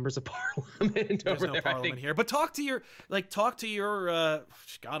have members of parliament over there. There's no parliament here, but talk to your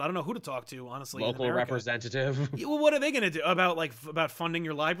God, I don't know who to talk to, honestly. Local representative. Well, what are they going to do about funding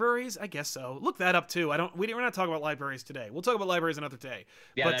your libraries? I guess so. Look that up too. We're not talking about libraries today. We'll talk about libraries another day.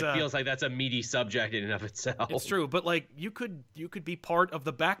 Yeah, that feels like that's a meaty subject in and of itself. It's true, but like you could be part of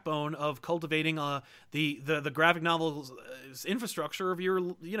the backbone of cultivating the graphic novels infrastructure of your,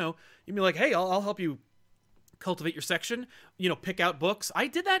 you'd be like, hey, I'll help you cultivate your section, pick out books. I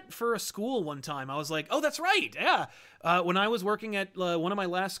did that for a school one time. I was like, oh, that's right. Yeah. When I was working at one of my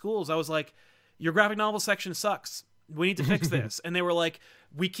last schools, I was like, your graphic novel section sucks. We need to fix this. And they were like,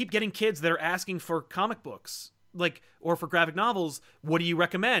 we keep getting kids that are asking for comic books, like, or for graphic novels. What do you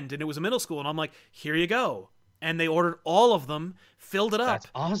recommend? And it was a middle school. And I'm like, here you go. And they ordered all of them, filled it up. That's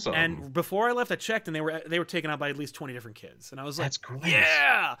awesome. And before I left, I checked, and they were taken out by at least 20 different kids. And I was like, that's great.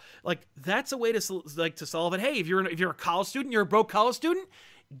 Yeah, like that's a way to solve it. Hey, if you're a college student, you're a broke college student,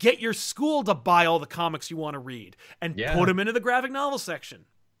 get your school to buy all the comics you want to read and put them into the graphic novel section.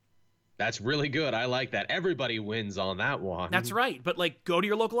 That's really good. I like that. Everybody wins on that one. That's right. But like, go to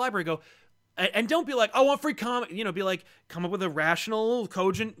your local library, and don't be like, I want free comic. Be like, come up with a rational,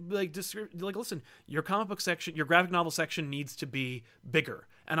 cogent, listen, your comic book section, your graphic novel section needs to be bigger.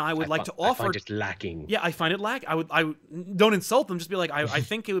 And I would like to offer. I find it lacking. Yeah, I find it lacking. I would don't insult them. Just be like, I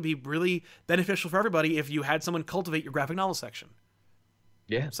think it would be really beneficial for everybody if you had someone cultivate your graphic novel section.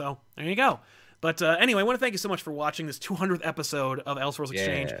 Yeah. So there you go. But anyway, I want to thank you so much for watching this 200th episode of Elseworlds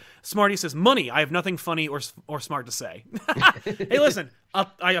Exchange. Yeah. Smarty says, money, I have nothing funny or smart to say. Hey, listen,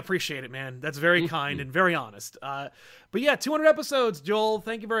 I appreciate it, man. That's very kind and very honest. But yeah, 200 episodes, Joel.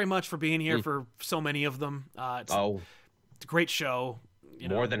 Thank you very much for being here for so many of them. It's a great show.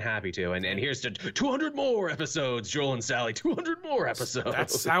 More than happy to. And here's to 200 more episodes, Joel and Sally. 200 more episodes.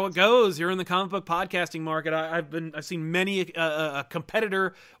 That's how it goes. You're in the comic book podcasting market. I've seen many a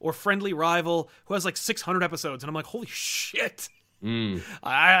competitor or friendly rival who has like 600 episodes, and I'm like, holy shit.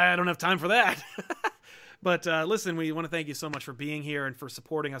 I don't have time for that. But listen, we want to thank you so much for being here and for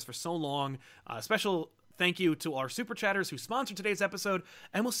supporting us for so long. Special thank you to our super chatters who sponsored today's episode,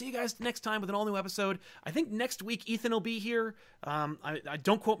 and we'll see you guys next time with an all-new episode. I think next week Ethan will be here. I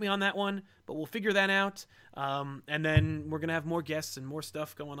don't quote me on that one, but we'll figure that out. And then we're going to have more guests and more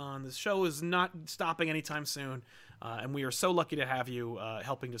stuff going on. This show is not stopping anytime soon, and we are so lucky to have you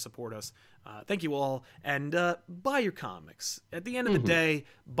helping to support us. Thank you all, and buy your comics. At the end of the day,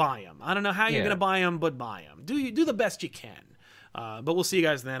 buy them. I don't know how you're going to buy them, but buy them. Do the best you can. But we'll see you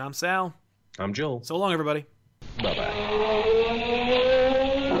guys then. I'm Sal. I'm Joel. So long, everybody. Bye-bye.